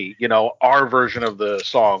someday, our version of the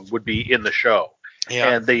song would be in the show.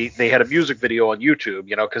 Yeah. And they had a music video on YouTube,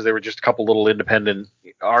 because they were just a couple little independent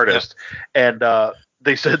artists. Yeah. And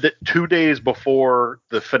they said that 2 days before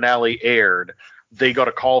the finale aired, they got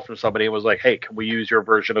a call from somebody and was like, hey, can we use your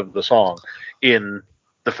version of the song in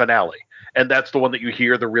the finale? And that's the one that you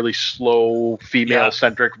hear, the really slow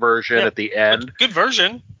female-centric version at the end. Good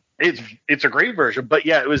version. It's a great version, but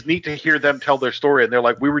yeah, it was neat to hear them tell their story. And they're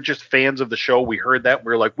like, we were just fans of the show. We heard that.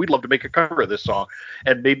 We were like, we'd love to make a cover of this song,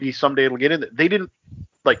 and maybe someday it'll get in there. They didn't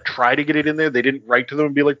try to get it in there. They didn't write to them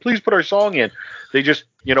and be like, please put our song in. They just,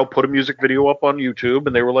 put a music video up on YouTube,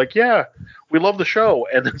 and they were like, yeah, we love the show.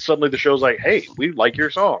 And then suddenly the show's like, hey, we like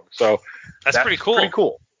your song. So that's pretty cool. Pretty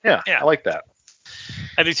cool. Yeah, I like that.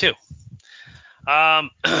 I do too.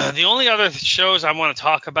 The only other shows I want to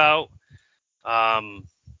talk about,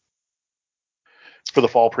 for the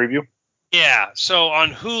fall preview? Yeah. So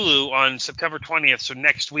on Hulu on September 20th, so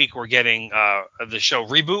next week, we're getting the show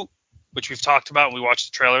Reboot, which we've talked about, and we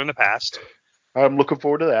watched the trailer in the past. I'm looking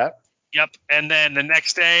forward to that. Yep. And then the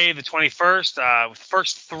next day, the 21st,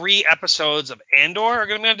 first 3 episodes of Andor are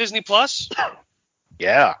going to be on Disney Plus.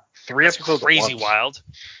 Yeah. 3 episodes. Crazy wild.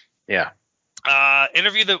 Yeah.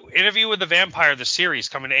 Interview with the Vampire, the series,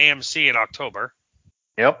 coming to AMC in October.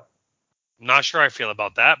 Yep. I'm not sure I feel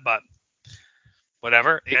about that, but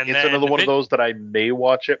whatever. And it's another one of those that I may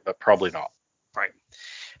watch it, but probably not. Right.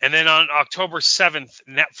 And then on October 7th,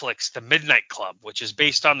 Netflix, The Midnight Club, which is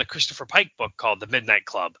based on the Christopher Pike book called The Midnight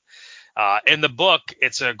Club. In the book,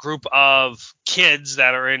 it's a group of kids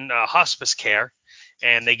that are in hospice care,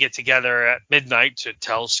 and they get together at midnight to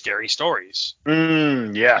tell scary stories.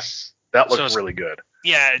 Yes. That looks really good.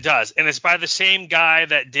 Yeah, it does. And it's by the same guy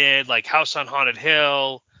that did like House on Haunted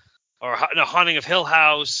Hill or Haunting of Hill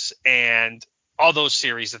House and all those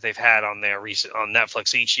series that they've had on there on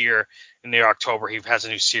Netflix each year. In the October, he has a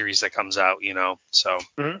new series that comes out, so.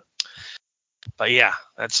 Mm-hmm. But yeah,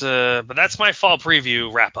 that's my fall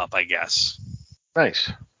preview wrap up, I guess.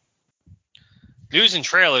 Nice. News and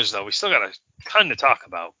trailers, though, we still got a ton to talk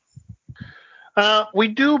about. We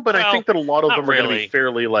do, but I think that a lot of them are going to be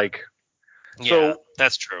fairly Yeah,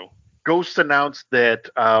 that's true. Ghost announced that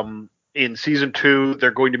in season 2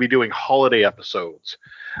 they're going to be doing holiday episodes,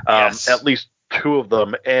 yes. At least 2 of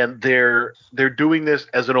them, and they're doing this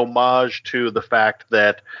as an homage to the fact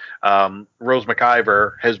that Rose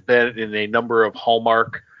McIver has been in a number of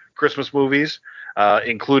Hallmark Christmas movies,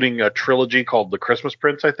 including a trilogy called The Christmas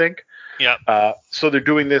Prince, I think. Yeah. So they're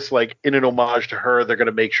doing this in an homage to her. They're going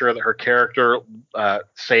to make sure that her character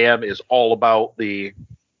Sam is all about the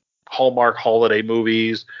Hallmark holiday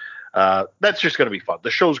movies. That's just going to be fun.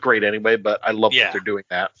 The show's great anyway, but I love that they're doing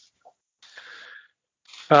that.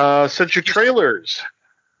 Since your trailers.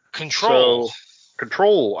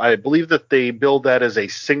 Control, I believe that they build that as a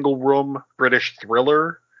single room British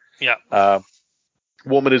thriller. Yeah.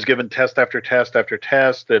 Woman is given test after test after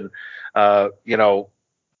test, and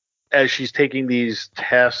as she's taking these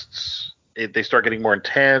tests, they start getting more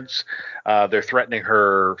intense. They're threatening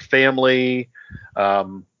her family.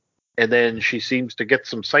 And then she seems to get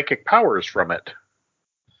some psychic powers from it.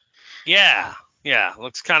 Yeah,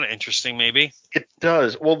 looks kind of interesting, maybe. It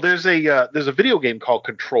does. Well, there's a video game called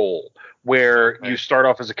Control where you start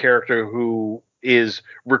off as a character who is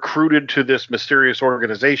recruited to this mysterious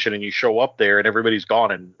organization, and you show up there, and everybody's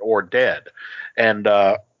gone or dead, and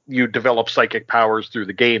you develop psychic powers through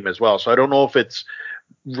the game as well. So I don't know if it's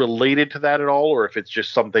related to that at all, or if it's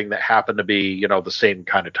just something that happened to be, the same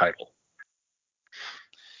kind of title.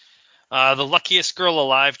 The Luckiest Girl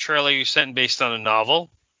Alive trailer you sent based on a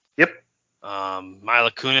novel. Yep.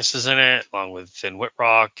 Mila Kunis is in it, along with Finn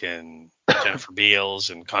Wittrock and Jennifer Beals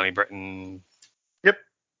and Connie Britton. Yep.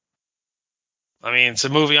 I mean, it's a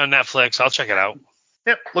movie on Netflix. I'll check it out.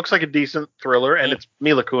 Yep. Looks like a decent thriller, and it's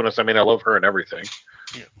Mila Kunis. I mean, I love her and everything.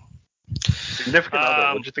 Yeah. Significant Other.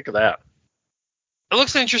 What'd you think of that? It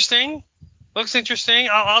looks interesting.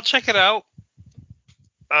 I'll check it out.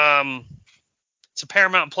 It's a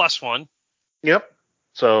Paramount Plus one. Yep.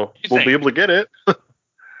 So we'll be able to get it.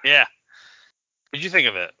 Yeah. What'd you think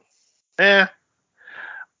of it?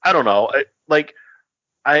 I don't know.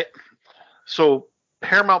 So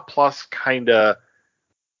Paramount Plus kind of,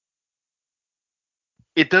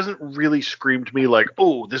 it doesn't really scream to me like,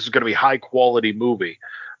 oh, this is going to be high quality movie,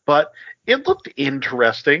 but it looked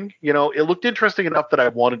interesting. You know, it looked interesting enough that I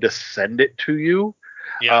wanted to send it to you.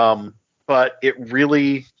 Yeah. But it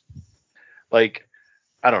really, like,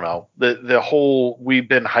 I don't know, the whole, we've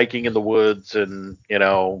been hiking in the woods and, you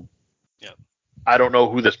know, Yep. I don't know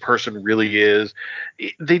who this person really is.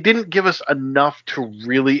 They didn't give us enough to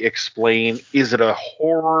really explain, is it a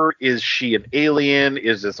horror? Is she an alien?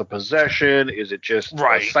 Is this a possession? Is it just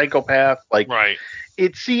a psychopath? Like, Right.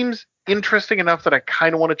 it seems interesting enough that I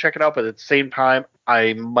kind of want to check it out, but at the same time,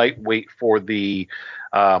 I might wait for the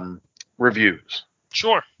reviews.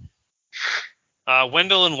 Sure.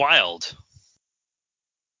 Wendell and Wild.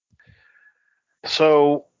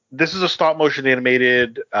 So this is a stop motion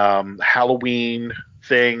animated Halloween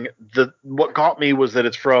thing. What got me was that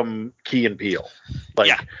it's from Key and Peele. Like,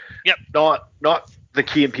 Yeah. Yep. Not the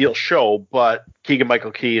Key and Peele show, but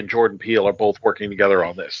Keegan-Michael Key and Jordan Peele are both working together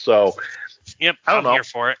on this. So Yep, I'm here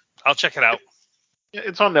for it. I'll check it out.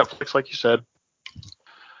 It's on Netflix, like you said.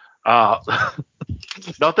 Not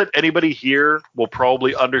that anybody here will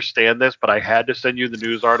probably understand this, but I had to send you the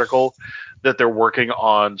news article that they're working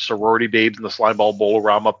on Sorority Babes and the Slimeball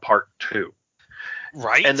Bolorama Part 2.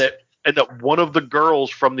 Right. And that one of the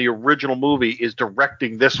girls from the original movie is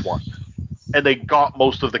directing this one. And they got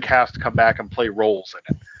most of the cast to come back and play roles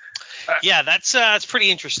in it. Yeah, that's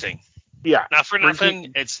pretty interesting. Yeah. Not for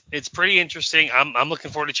nothing. It's pretty interesting. I'm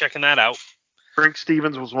looking forward to checking that out. Frank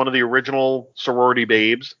Stevens was one of the original Sorority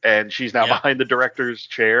Babes, and she's now behind the director's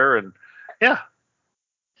chair. And yeah,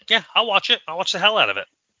 I'll watch it. I'll watch the hell out of it.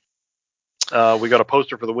 We got a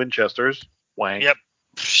poster for the Winchesters. Wang. Yep.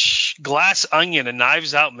 Glass Onion, a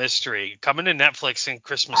Knives Out mystery coming to Netflix in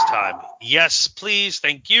Christmas time. Yes, please.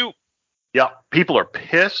 Thank you. Yeah, people are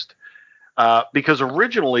pissed because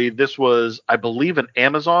originally this was, I believe, an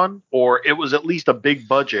Amazon, or it was at least a big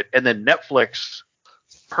budget, and then Netflix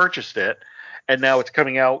purchased it. And now it's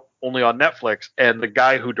coming out only on Netflix. And the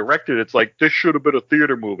guy who directed it's like, this should have been a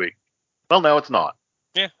theater movie. Well, now it's not.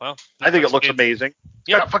 Yeah, well. I think it looks amazing.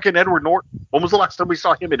 It's got fucking Edward Norton. When was the last time we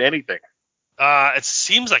saw him in anything? It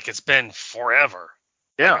seems like it's been forever.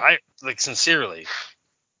 Yeah. Sincerely.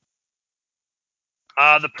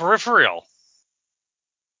 The Peripheral.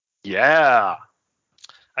 Yeah.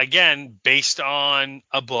 Again, based on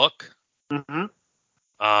a book.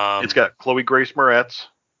 Mm-hmm. It's got Chloe Grace Moretz.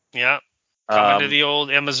 Yeah. Coming to the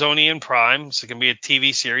old Amazonian Prime. So it can be a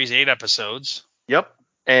TV series, 8 episodes. Yep.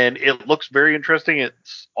 And it looks very interesting.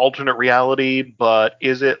 It's alternate reality, but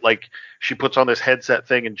is it like she puts on this headset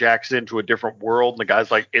thing and jacks into a different world? And the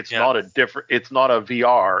guy's like, it's not a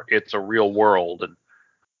VR, it's a real world. And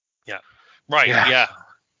yeah. Right. Yeah.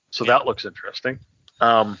 So that looks interesting.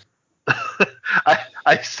 I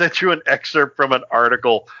sent you an excerpt from an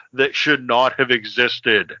article that should not have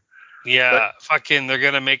existed. Yeah, they're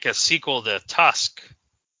going to make a sequel to Tusk.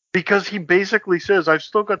 Because he basically says, I've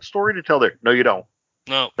still got story to tell there. No, you don't.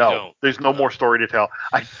 No, there's no more story to tell.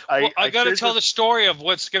 I got to tell the story of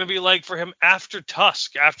what's going to be like for him after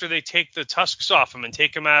Tusk, after they take the tusks off him and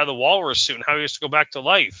take him out of the walrus suit and how he has to go back to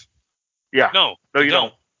life. Yeah. No, you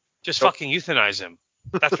don't. Just fucking euthanize him.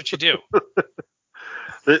 That's what you do.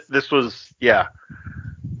 This was,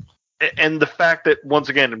 and the fact that, once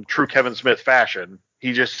again, in true Kevin Smith fashion,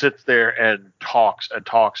 he just sits there and talks and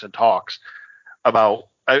talks and talks about,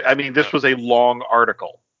 I mean, this was a long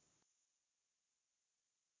article.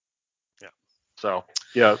 Yeah. So,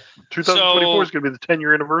 2024 is going to be the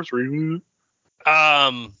 10-year anniversary.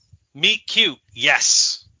 Meet Cute.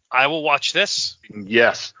 Yes. I will watch this.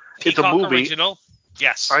 Yes. It's a movie. Original.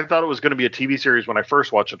 Yes. I thought it was going to be a TV series when I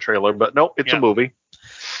first watched the trailer, but nope, it's a movie.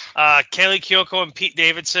 Kaylee Cuoco and Pete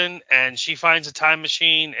Davidson, and she finds a time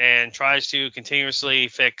machine and tries to continuously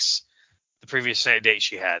fix the previous date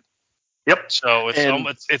she had. Yep. So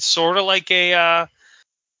it's sort of like a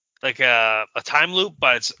time loop,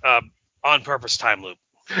 but it's on purpose time loop.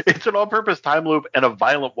 It's an on purpose time loop and a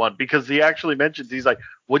violent one, because he actually mentions, he's like,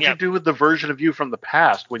 what'd you do with the version of you from the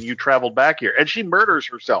past when you traveled back here? And she murders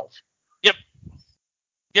herself.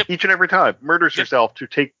 Yep. Each and every time murders herself to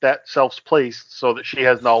take that self's place so that she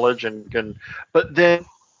has knowledge and can. But then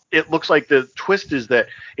it looks like the twist is that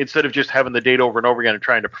instead of just having the date over and over again and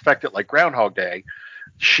trying to perfect it like Groundhog Day,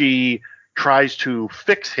 she tries to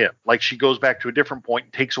fix him. Like, she goes back to a different point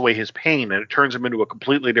and takes away his pain, and it turns him into a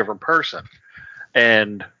completely different person.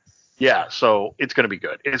 And so it's going to be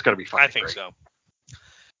good. It's going to be fun. I think so.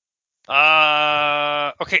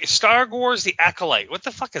 Okay, Star Wars: The Acolyte. What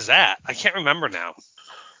the fuck is that? I can't remember now.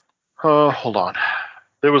 Hold on.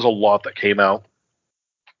 There was a lot that came out.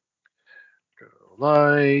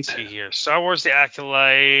 Let's see here. Star Wars The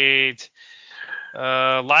Acolyte.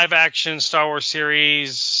 Live action Star Wars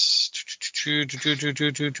series.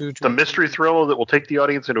 The mystery thriller that will take the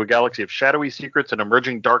audience into a galaxy of shadowy secrets and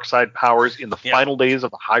emerging dark side powers in the final days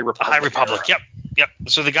of the High Republic. The High Republic, yep.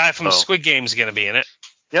 So the guy from the Squid Game is going to be in it.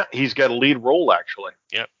 Yeah, he's got a lead role, actually.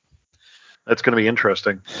 Yep. That's going to be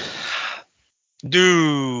interesting.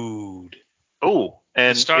 Dude. Oh,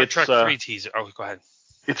 and the Star Trek 3 teaser. Oh, go ahead.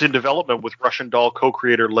 It's in development with Russian Doll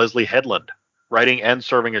co-creator Leslie Headland, writing and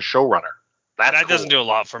serving as showrunner. That cool. Doesn't do a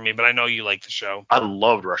lot for me, but I know you like the show. I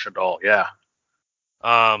loved Russian Doll, yeah.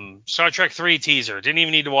 Star Trek 3 teaser. Didn't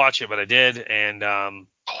even need to watch it, but I did. And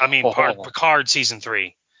Picard season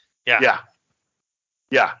 3. Yeah.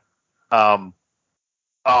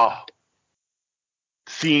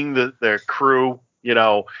 Seeing the crew,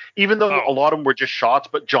 even though a lot of them were just shots,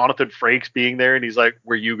 but Jonathan Frakes being there, and he's like,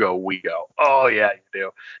 "Where you go, we go." Oh yeah, you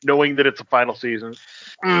do. Knowing that it's a final season,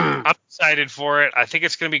 I'm excited for it. I think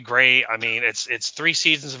it's going to be great. I mean, it's 3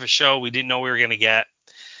 seasons of a show we didn't know we were going to get.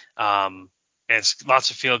 And it's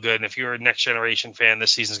lots of feel good. And if you're a Next Generation fan,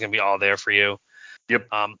 this season's going to be all there for you. Yep.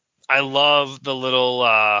 I love the little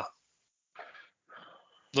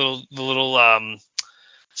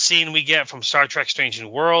scene we get from Star Trek Strange New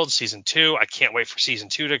Worlds season 2. I can't wait for season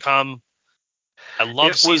 2 to come. I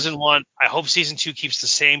love season 1. I hope season 2 keeps the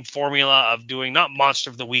same formula of doing not Monster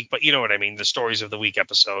of the Week, but you know what I mean, the Stories of the Week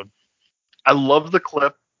episode. I love the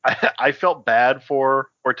clip. I felt bad for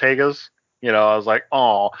Ortega's. I was like,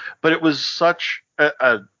 oh, but it was such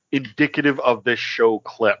a indicative of this show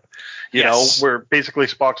clip. Where basically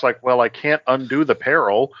Spock's like, well, I can't undo the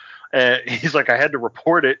peril. And he's like, I had to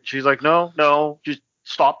report it. She's like, no, just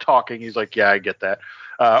stop talking. He's like, yeah, I get that.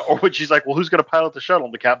 Or when she's like, well, who's going to pilot the shuttle?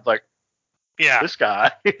 And the captain's like, yeah, this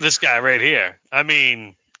guy. This guy right here. I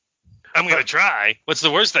mean, I'm going to try. What's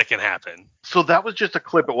the worst that can happen? So that was just a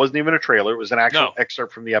clip. It wasn't even a trailer. It was an actual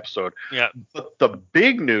excerpt from the episode. Yeah. But the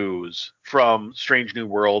big news from Strange New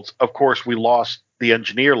Worlds, of course, we lost the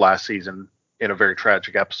engineer last season in a very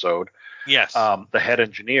tragic episode. Yes. The head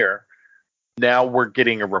engineer. Now we're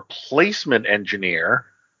getting a replacement engineer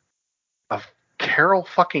of Carol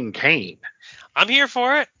fucking Kane. I'm here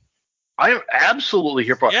for it. I am absolutely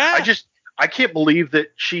here for it. Yeah. I can't believe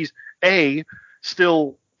that she's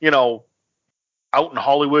still, out in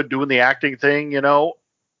Hollywood doing the acting thing, and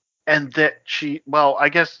that I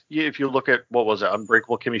guess if you look at, what was it,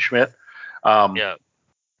 Unbreakable Kimmy Schmidt. Yeah.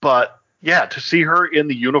 But yeah, to see her in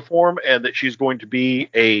the uniform and that she's going to be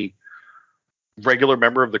a regular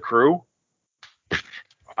member of the crew,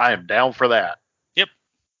 I am down for that. Yep.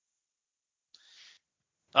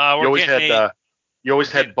 You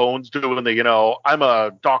always had Bones doing the, I'm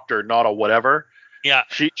a doctor, not a whatever. Yeah.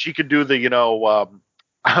 She could do the,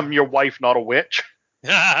 I'm your wife, not a witch.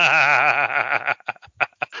 We're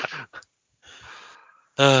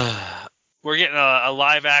getting a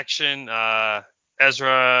live action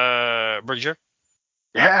Ezra Bridger.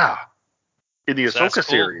 Yeah. In the Ahsoka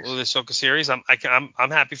series. The Ahsoka series. I'm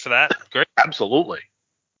happy for that. Great. Absolutely.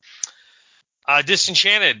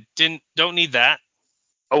 Disenchanted. Don't need that.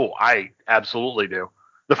 Oh, I absolutely do.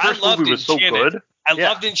 The first movie was so good. I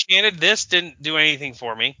loved Enchanted. This didn't do anything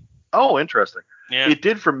for me. Oh, interesting. Yeah. It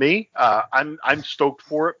did for me. I'm stoked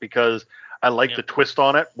for it because I like the twist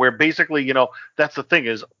on it, where basically, that's the thing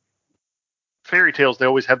is fairy tales, they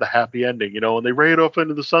always have the happy ending, and they ride off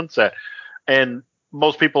into the sunset. And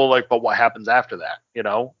most people are like, but what happens after that,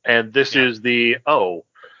 And this is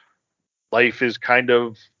life is kind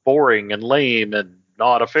of boring and lame and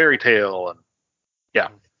not a fairy tale. And yeah.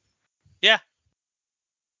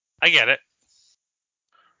 I get it.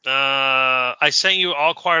 I sent you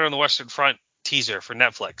All Quiet on the Western Front teaser for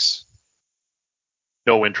Netflix.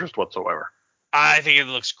 No interest whatsoever. I think it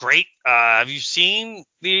looks great. Have you seen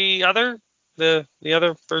the other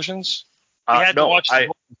versions? No,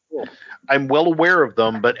 I'm well aware of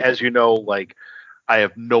them, but as you know, I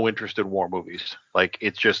have no interest in war movies.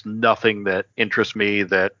 It's just nothing that interests me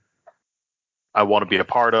that I want to be a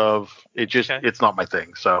part of. It's not my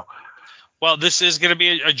thing. So, well, this is going to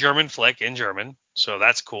be a German flick in German, so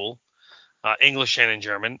that's cool. English and in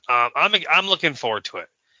German. I'm looking forward to it.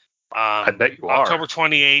 I bet you are. October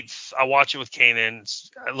 28th. I'll watch it with Kanan.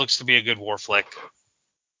 It looks to be a good war flick.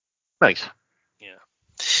 Nice. Yeah.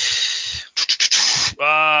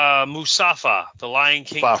 Musafa, the Lion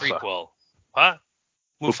King prequel. Huh?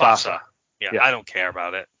 Mufasa. Yeah, I don't care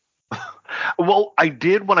about it. Well, I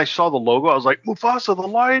did when I saw the logo. I was like, Mufasa, the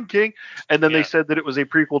Lion King. And then they said that it was a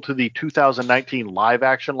prequel to the 2019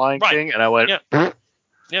 live-action Lion King. And I went,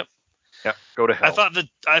 Yep. Yeah, go to hell. Well,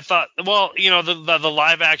 the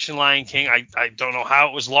live action Lion King, I don't know how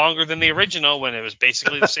it was longer than the original when it was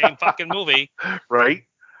basically the same fucking movie. Right?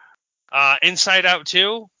 Inside Out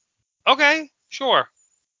 2? Okay, sure.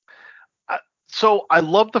 So I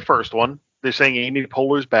love the first one. They're saying Amy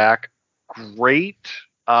Poehler's back. Great.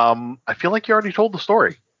 I feel like you already told the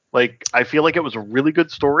story. Like, I feel like it was a really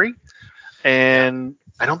good story, and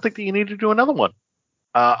I don't think that you need to do another one.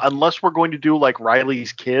 Unless we're going to do like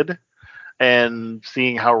Riley's Kid and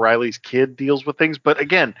seeing how Riley's Kid deals with things. But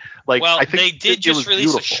again, like, well, I think they did just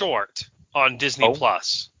release beautiful. a short on Disney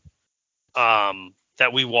Plus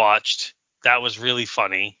that we watched. That was really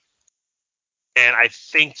funny. And I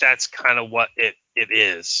think that's kind of what it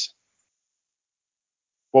is.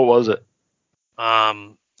 What was it?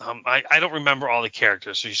 I don't remember all the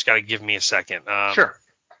characters, so you just got to give me a second. Sure.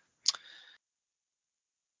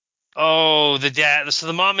 Oh, the dad. So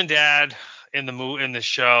the mom and dad in the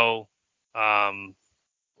show. Yeah,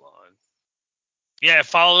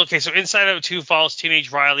 so Inside Out 2 follows teenage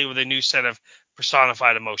Riley with a new set of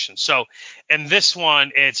personified emotions. So in this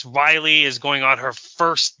one, it's Riley is going on her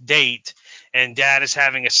first date, and dad is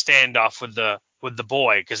having a standoff with the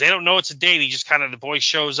boy because they don't know it's a date. He just the boy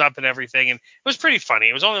shows up and everything, and it was pretty funny.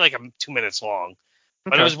 It was only like 2 minutes long,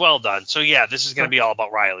 but it was well done. So yeah, this is going to be all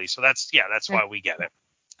about Riley. So that's why we get it.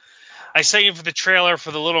 I sent you for the trailer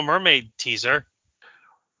for the Little Mermaid teaser.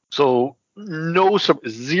 So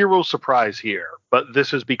zero surprise here, but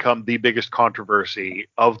this has become the biggest controversy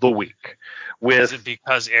of the week. Is it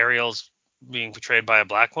because Ariel's being portrayed by a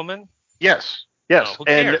black woman? Yes. No, who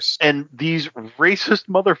cares? And these racist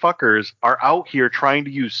motherfuckers are out here trying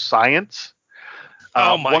to use science.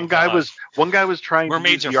 One guy was trying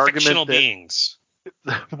Mermaids to use are the fictional argument that beings.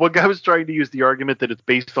 one guy was trying to use the argument that it's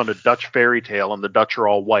based on a Dutch fairy tale and the Dutch are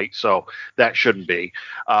all white, so that shouldn't be.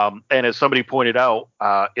 And as somebody pointed out,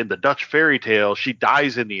 in the Dutch fairy tale, she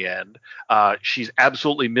dies in the end. She's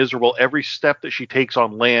absolutely miserable. Every step that she takes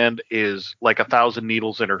on land is like 1,000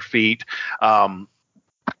 needles in her feet.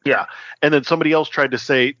 Yeah. And then somebody else tried to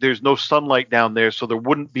say there's no sunlight down there, so there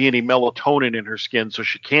wouldn't be any melatonin in her skin, so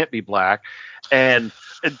she can't be black. And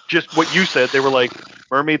just what you said, they were like,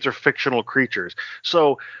 mermaids are fictional creatures.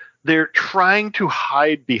 So they're trying to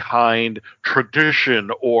hide behind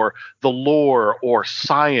tradition or the lore or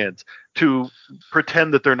science to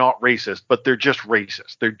pretend that they're not racist, but they're just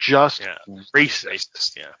racist. They're just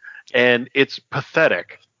racist. Yeah. And it's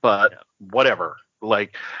pathetic, but whatever.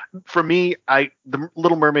 Like, for me, the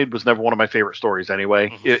Little Mermaid was never one of my favorite stories anyway.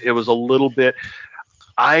 Mm-hmm. It was a little bit.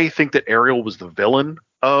 I think that Ariel was the villain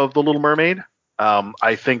of The Little Mermaid.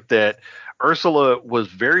 I think that Ursula was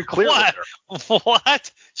very clear with her.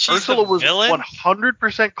 What? She's Ursula was villain?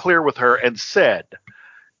 100% clear with her and said,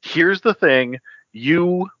 "Here's the thing: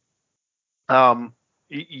 you can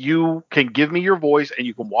give me your voice and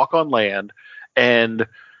you can walk on land." And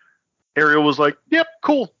Ariel was like, "Yep,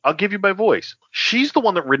 cool. I'll give you my voice." She's the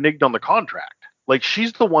one that reneged on the contract. Like,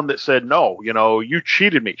 she's the one that said, "No, you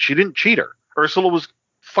cheated me." She didn't cheat her. Ursula was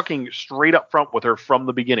fucking straight up front with her from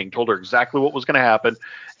the beginning, told her exactly what was going to happen.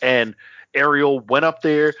 And Ariel went up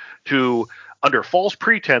there to, under false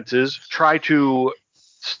pretenses, try to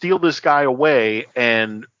steal this guy away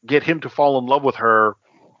and get him to fall in love with her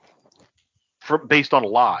based on a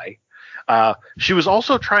lie. She was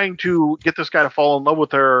also trying to get this guy to fall in love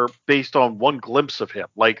with her based on one glimpse of him.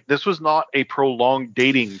 Like, this was not a prolonged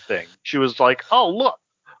dating thing. She was like, "Oh, look,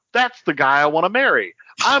 that's the guy I want to marry.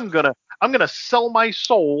 I'm gonna sell my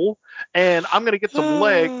soul, and I'm gonna get some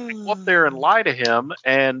legs and go up there and lie to him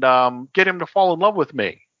and get him to fall in love with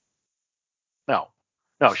me." No,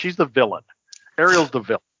 she's the villain. Ariel's the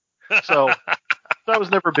villain. So I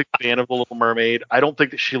was never a big fan of The Little Mermaid. I don't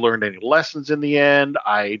think that she learned any lessons in the end.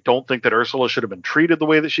 I don't think that Ursula should have been treated the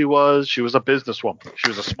way that she was. She was a businesswoman. She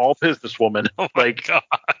was a small businesswoman. Oh my God.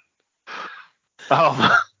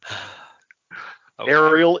 Okay.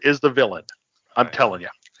 Ariel is the villain. I'm telling you.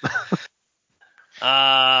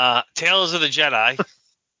 Tales of the Jedi.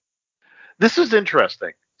 This is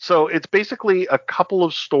interesting. So it's basically a couple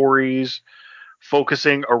of stories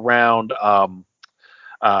focusing around Count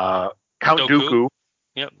Dooku.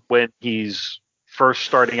 Yep. When he's first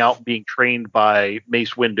starting out being trained by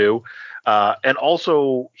Mace Windu. And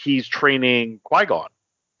also he's training Qui-Gon.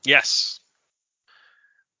 Yes.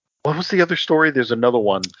 What was the other story? There's another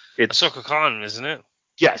one. It's Ahsoka Khan, isn't it?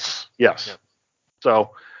 Yes. Yep.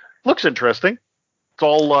 So, looks interesting. It's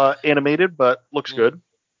all animated, but looks good.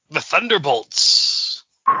 The Thunderbolts.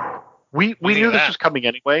 We knew this was coming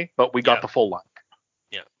anyway, but we got the full line.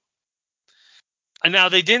 Yeah. And now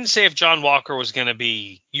they didn't say if John Walker was going to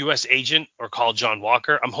be U.S. Agent or called John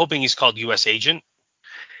Walker. I'm hoping he's called U.S. Agent.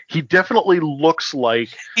 he definitely looks like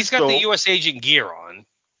he's got the U.S. agent gear on.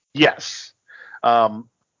 Yes,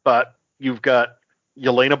 but you've got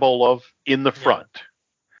Yelena Bolov in the front,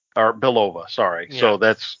 or Belova, sorry. Yeah. So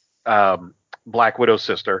that's Black Widow's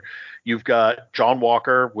sister. You've got John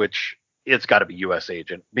Walker, which it's got to be U.S.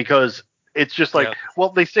 agent, because it's just like, well,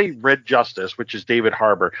 they say Red Justice, which is David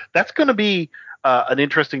Harbour. That's going to be an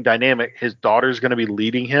interesting dynamic. His daughter's going to be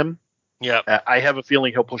leading him. Yeah, I have a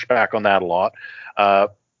feeling he'll push back on that a lot.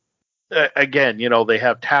 Again, they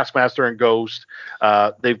have Taskmaster and Ghost.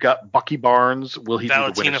 They've got Bucky Barnes. Will he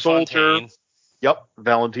Valentina do the Winter Soldier? Fontaine. Yep,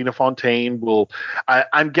 Valentina Fontaine will.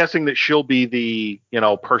 I'm guessing that she'll be the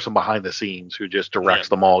person behind the scenes who just directs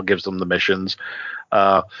them all, gives them the missions.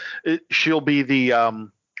 She'll be the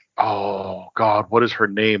oh God, what is her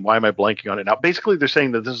name? Why am I blanking on it now? Basically, they're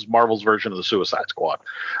saying that this is Marvel's version of the Suicide Squad.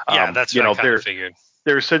 Yeah, that's what I kind of figured.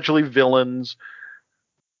 They're essentially villains,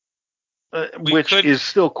 which is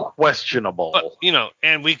still questionable. But,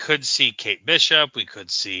 and we could see Kate Bishop, we could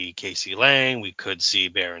see Casey Lang, we could see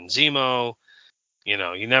Baron Zemo.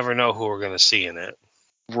 You never know who we're going to see in it.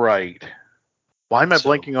 Right. Why am I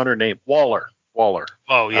blanking on her name? Waller.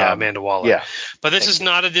 Oh, yeah, Amanda Waller. Yeah. But this is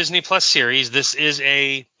not a Disney Plus series. This is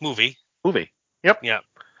a movie. Yep. Yeah.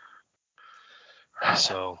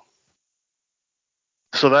 So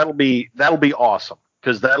that'll be awesome,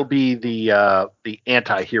 because that'll be the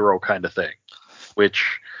anti-hero kind of thing,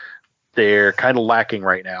 which they're kind of lacking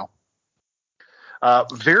right now.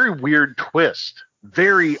 Very weird twist.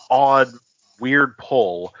 Very odd, weird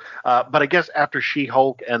pull. But I guess after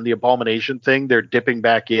She-Hulk and the Abomination thing, they're dipping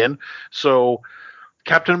back in. So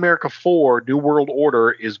Captain America 4, New World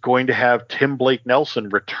Order, is going to have Tim Blake Nelson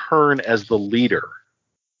return as the leader.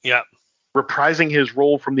 Yeah. Reprising his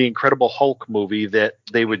role from the Incredible Hulk movie that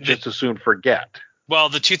they would just as soon forget. Well,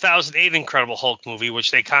 the 2008 Incredible Hulk movie,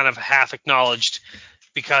 which they kind of half acknowledged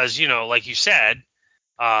because, like you said,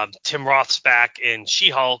 Tim Roth's back in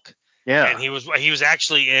She-Hulk. Yeah. And he was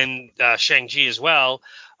actually in Shang-Chi as well.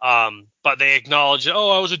 But they acknowledged,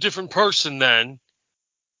 I was a different person then.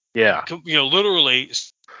 Yeah. Literally.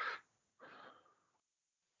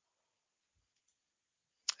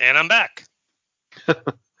 And I'm back.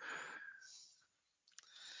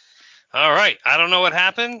 All right. I don't know what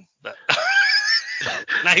happened, but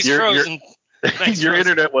nice frozen. Your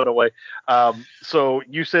internet went away. So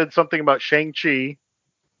you said something about Shang-Chi,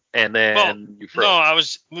 and then you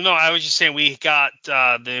froze. No, I was just saying we got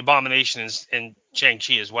the Abomination in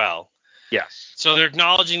Shang-Chi as well. Yes. So they're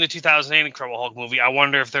acknowledging the 2008 Incredible Hulk movie. I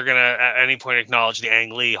wonder if they're going to at any point acknowledge the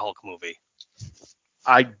Ang Lee Hulk movie.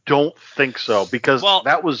 I don't think so, because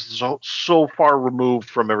that was so far removed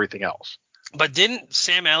from everything else. But didn't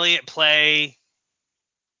Sam Elliott play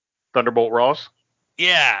Thunderbolt Ross?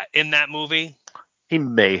 Yeah, in that movie. He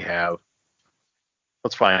may have.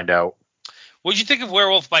 Let's find out. What'd you think of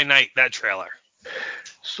Werewolf by Night, that trailer?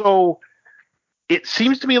 So it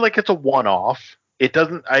seems to me like it's a one-off. It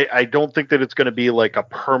doesn't. I don't think that it's going to be like a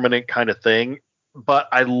permanent kind of thing. But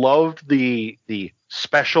I loved the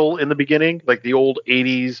special in the beginning, like the old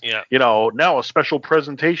 80s. Yeah. Now a special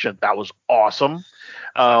presentation. That was awesome.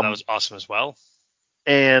 That was awesome as well.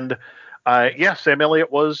 And Sam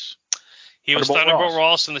Elliott was. He was Thunderbolt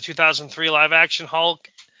Ross in the 2003 live-action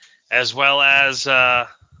Hulk, as well as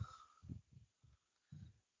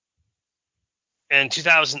in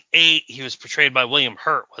 2008 he was portrayed by William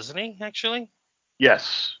Hurt, wasn't he? Actually.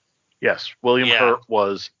 Yes. William Hurt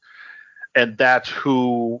was, and that's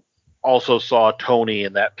who also saw Tony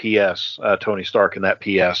in that PS. Tony Stark in that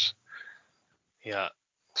PS. Yeah.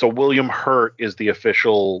 So William Hurt is the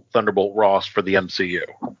official Thunderbolt Ross for the MCU.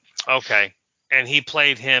 Okay. And he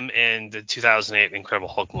played him in the 2008 Incredible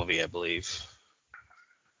Hulk movie, I believe.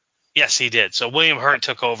 Yes, he did. So William Hurt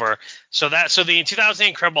took over. So the 2008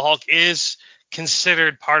 Incredible Hulk is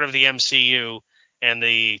considered part of the MCU, and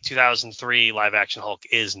the 2003 live-action Hulk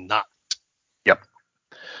is not. Yep.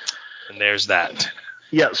 And there's that.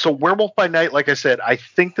 Yeah, so Werewolf by Night, like I said, I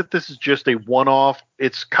think that this is just a one-off.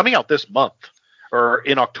 It's coming out this month. Or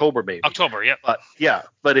in October, maybe. October, yep.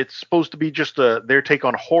 But it's supposed to be just their take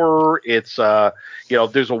on horror. It's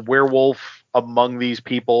there's a werewolf among these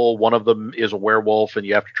people. One of them is a werewolf, and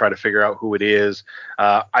you have to try to figure out who it is.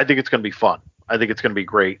 I think it's going to be fun. I think it's going to be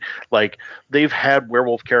great. Like, they've had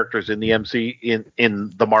werewolf characters in the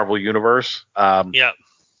in the Marvel universe.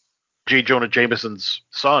 J. Jonah Jameson's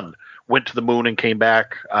son went to the moon and came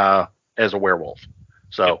back as a werewolf.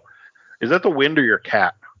 So, Is that the wind or your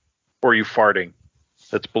cat? Or are you farting?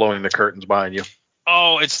 That's blowing the curtains behind you.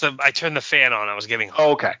 Oh, I turned the fan on. I was getting hot.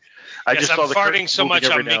 Oh, okay. I'm farting so much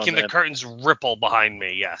I'm making the curtains ripple behind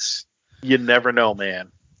me. Yes. You never know,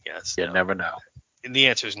 man. Yes. You never know. the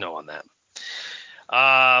answer is no on that.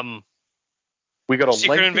 We got a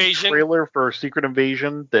Secret lengthy Invasion. trailer for Secret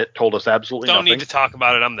Invasion that told us absolutely Don't nothing. need to talk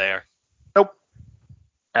about it. I'm there. Nope.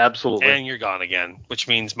 Absolutely. And you're gone again, which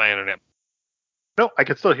means my internet. No, I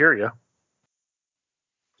can still hear you.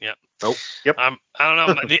 Yep. Nope. Yep. I don't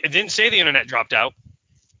know. It didn't say the internet dropped out,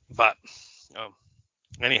 but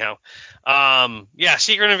anyhow, yeah.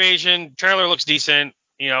 Secret Invasion trailer looks decent.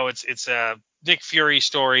 It's a Nick Fury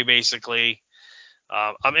story basically.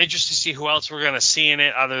 I'm interested to see who else we're gonna see in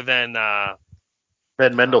it other than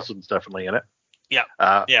Ben Mendelsohn's definitely in it. Yeah.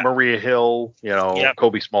 Maria Hill.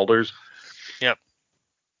 Kobe Smulders. Yep.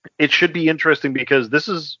 It should be interesting because this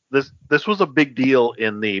was a big deal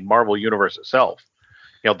in the Marvel universe itself.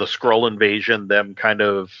 The Skrull invasion, them kind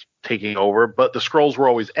of taking over, but the Skrulls were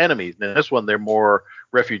always enemies. And in this one, they're more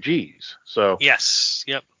refugees. So yes,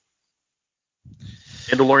 yep.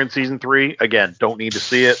 Mandalorian season 3, again, don't need to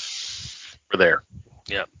see it. We're there.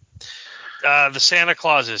 Yep. The Santa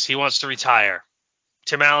Clauses, he wants to retire.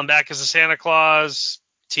 Tim Allen back as a Santa Claus,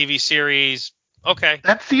 TV series. Okay.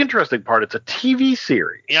 That's the interesting part. It's a TV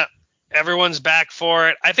series. Yep. Everyone's back for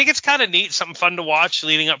it. I think it's kind of neat, something fun to watch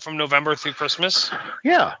leading up from November through Christmas.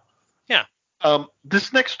 Yeah. Yeah.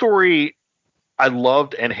 This next story I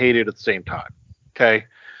loved and hated at the same time. Okay.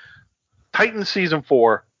 Titans season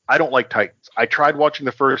 4. I don't like Titans. I tried watching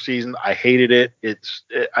the first season. I hated it.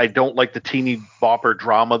 I don't like the teeny bopper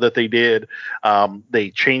drama that they did. They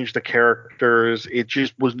changed the characters. It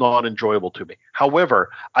just was not enjoyable to me. However,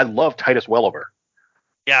 I love Titus Welliver.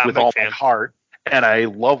 Yeah, with all my heart. And I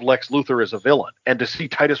love Lex Luthor as a villain. And to see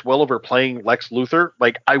Titus Welliver playing Lex Luthor,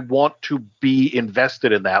 I want to be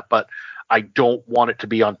invested in that, but I don't want it to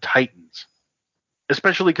be on Titans.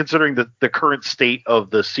 Especially considering the current state of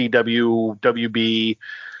the CW, WB,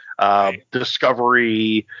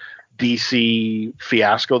 Discovery, DC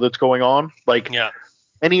fiasco that's going on.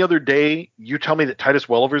 Any other day, you tell me that Titus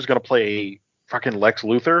Welliver is going to play fucking Lex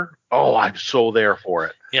Luthor. Oh, I'm so there for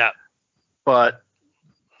it. Yeah. But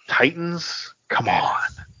Titans, come on.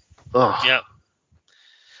 Ugh. Yeah.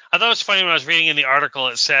 I thought it was funny when I was reading in the article,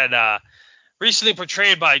 it said, recently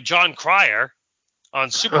portrayed by John Cryer on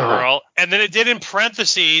Supergirl, and then it did in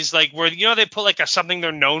parentheses, where, they put something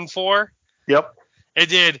they're known for. Yep. It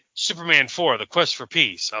did Superman 4, The Quest for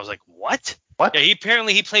Peace. I was like, what? What? Yeah, he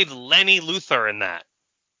played Lenny Luthor in that.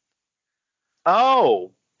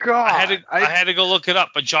 Oh, God. I had to go look it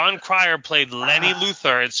up, but John Cryer played Lenny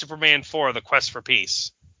Luthor in Superman 4, The Quest for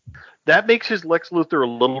Peace. That makes his Lex Luthor a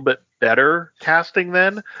little bit better casting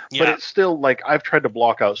then, but it's still I've tried to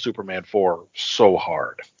block out Superman 4 so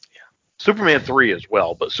hard. Yeah. Superman 3 as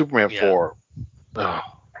well, but Superman 4. Oh.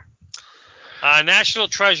 National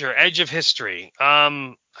Treasure, Edge of History.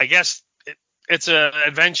 I guess it's a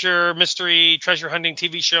adventure, mystery, treasure hunting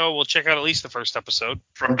TV show. We'll check out at least the first episode.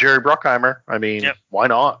 From Jerry Bruckheimer. I mean, why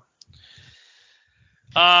not?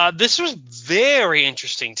 This was very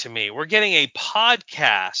interesting to me. We're getting a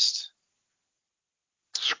podcast.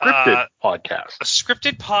 Scripted podcast. A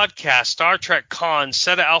scripted podcast, Star Trek Con,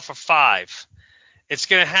 Zeta Alpha 5. It's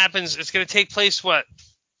going to take place, from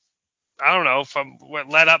what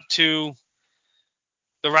led up to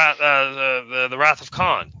the Wrath of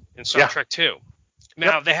Khan in Star Trek 2.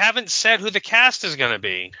 Now, they haven't said who the cast is going to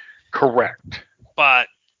be. Correct. But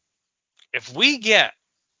if we get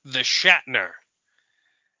the Shatner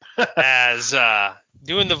as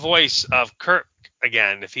doing the voice of Kirk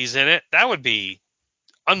again, if he's in it, that would be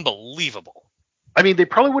unbelievable. I mean, they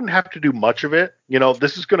probably wouldn't have to do much of it.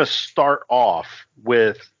 This is going to start off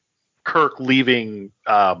with Kirk leaving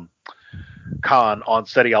Khan on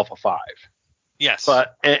Ceti Alpha 5. Yes.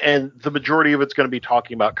 But and the majority of it's going to be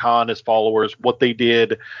talking about Khan, his followers, what they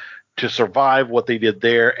did to survive, what they did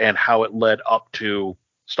there, and how it led up to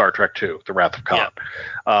Star Trek II, The Wrath of Khan.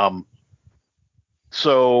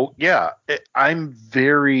 Yeah. I'm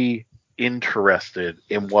very interested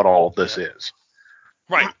in what all of this is.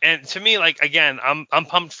 Right. And to me, again, I'm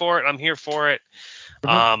pumped for it. I'm here for it.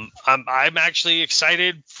 Mm-hmm. I'm actually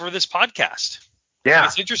excited for this podcast. Yeah.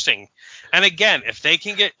 It's interesting. And again, if they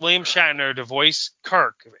can get William Shatner to voice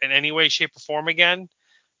Kirk in any way, shape, or form again,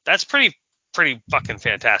 that's pretty fucking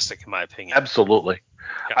fantastic in my opinion. Absolutely.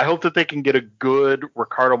 Yeah. I hope that they can get a good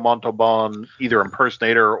Ricardo Montalban either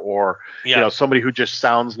impersonator or somebody who just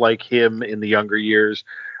sounds like him in the younger years.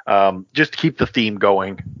 Just keep the theme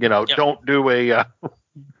going. Don't do a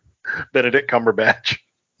Benedict Cumberbatch.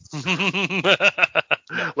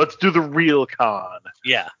 Let's do the real Khan.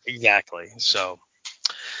 Yeah, exactly. So,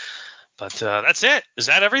 but that's it. Is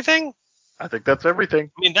that everything? I think that's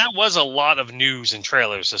everything. I mean, that was a lot of news and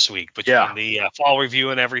trailers this week between the fall review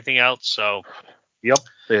and everything else. So, yep,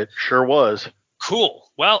 it sure was. Cool.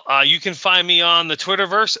 Well, you can find me on the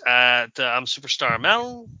Twitterverse at I'm Superstar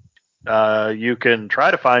Mel. You can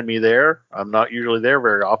try to find me there. I'm not usually there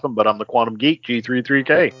very often, but I'm the Quantum Geek,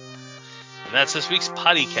 G33K. And that's this week's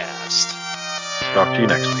podcast. Talk to you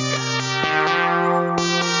next week.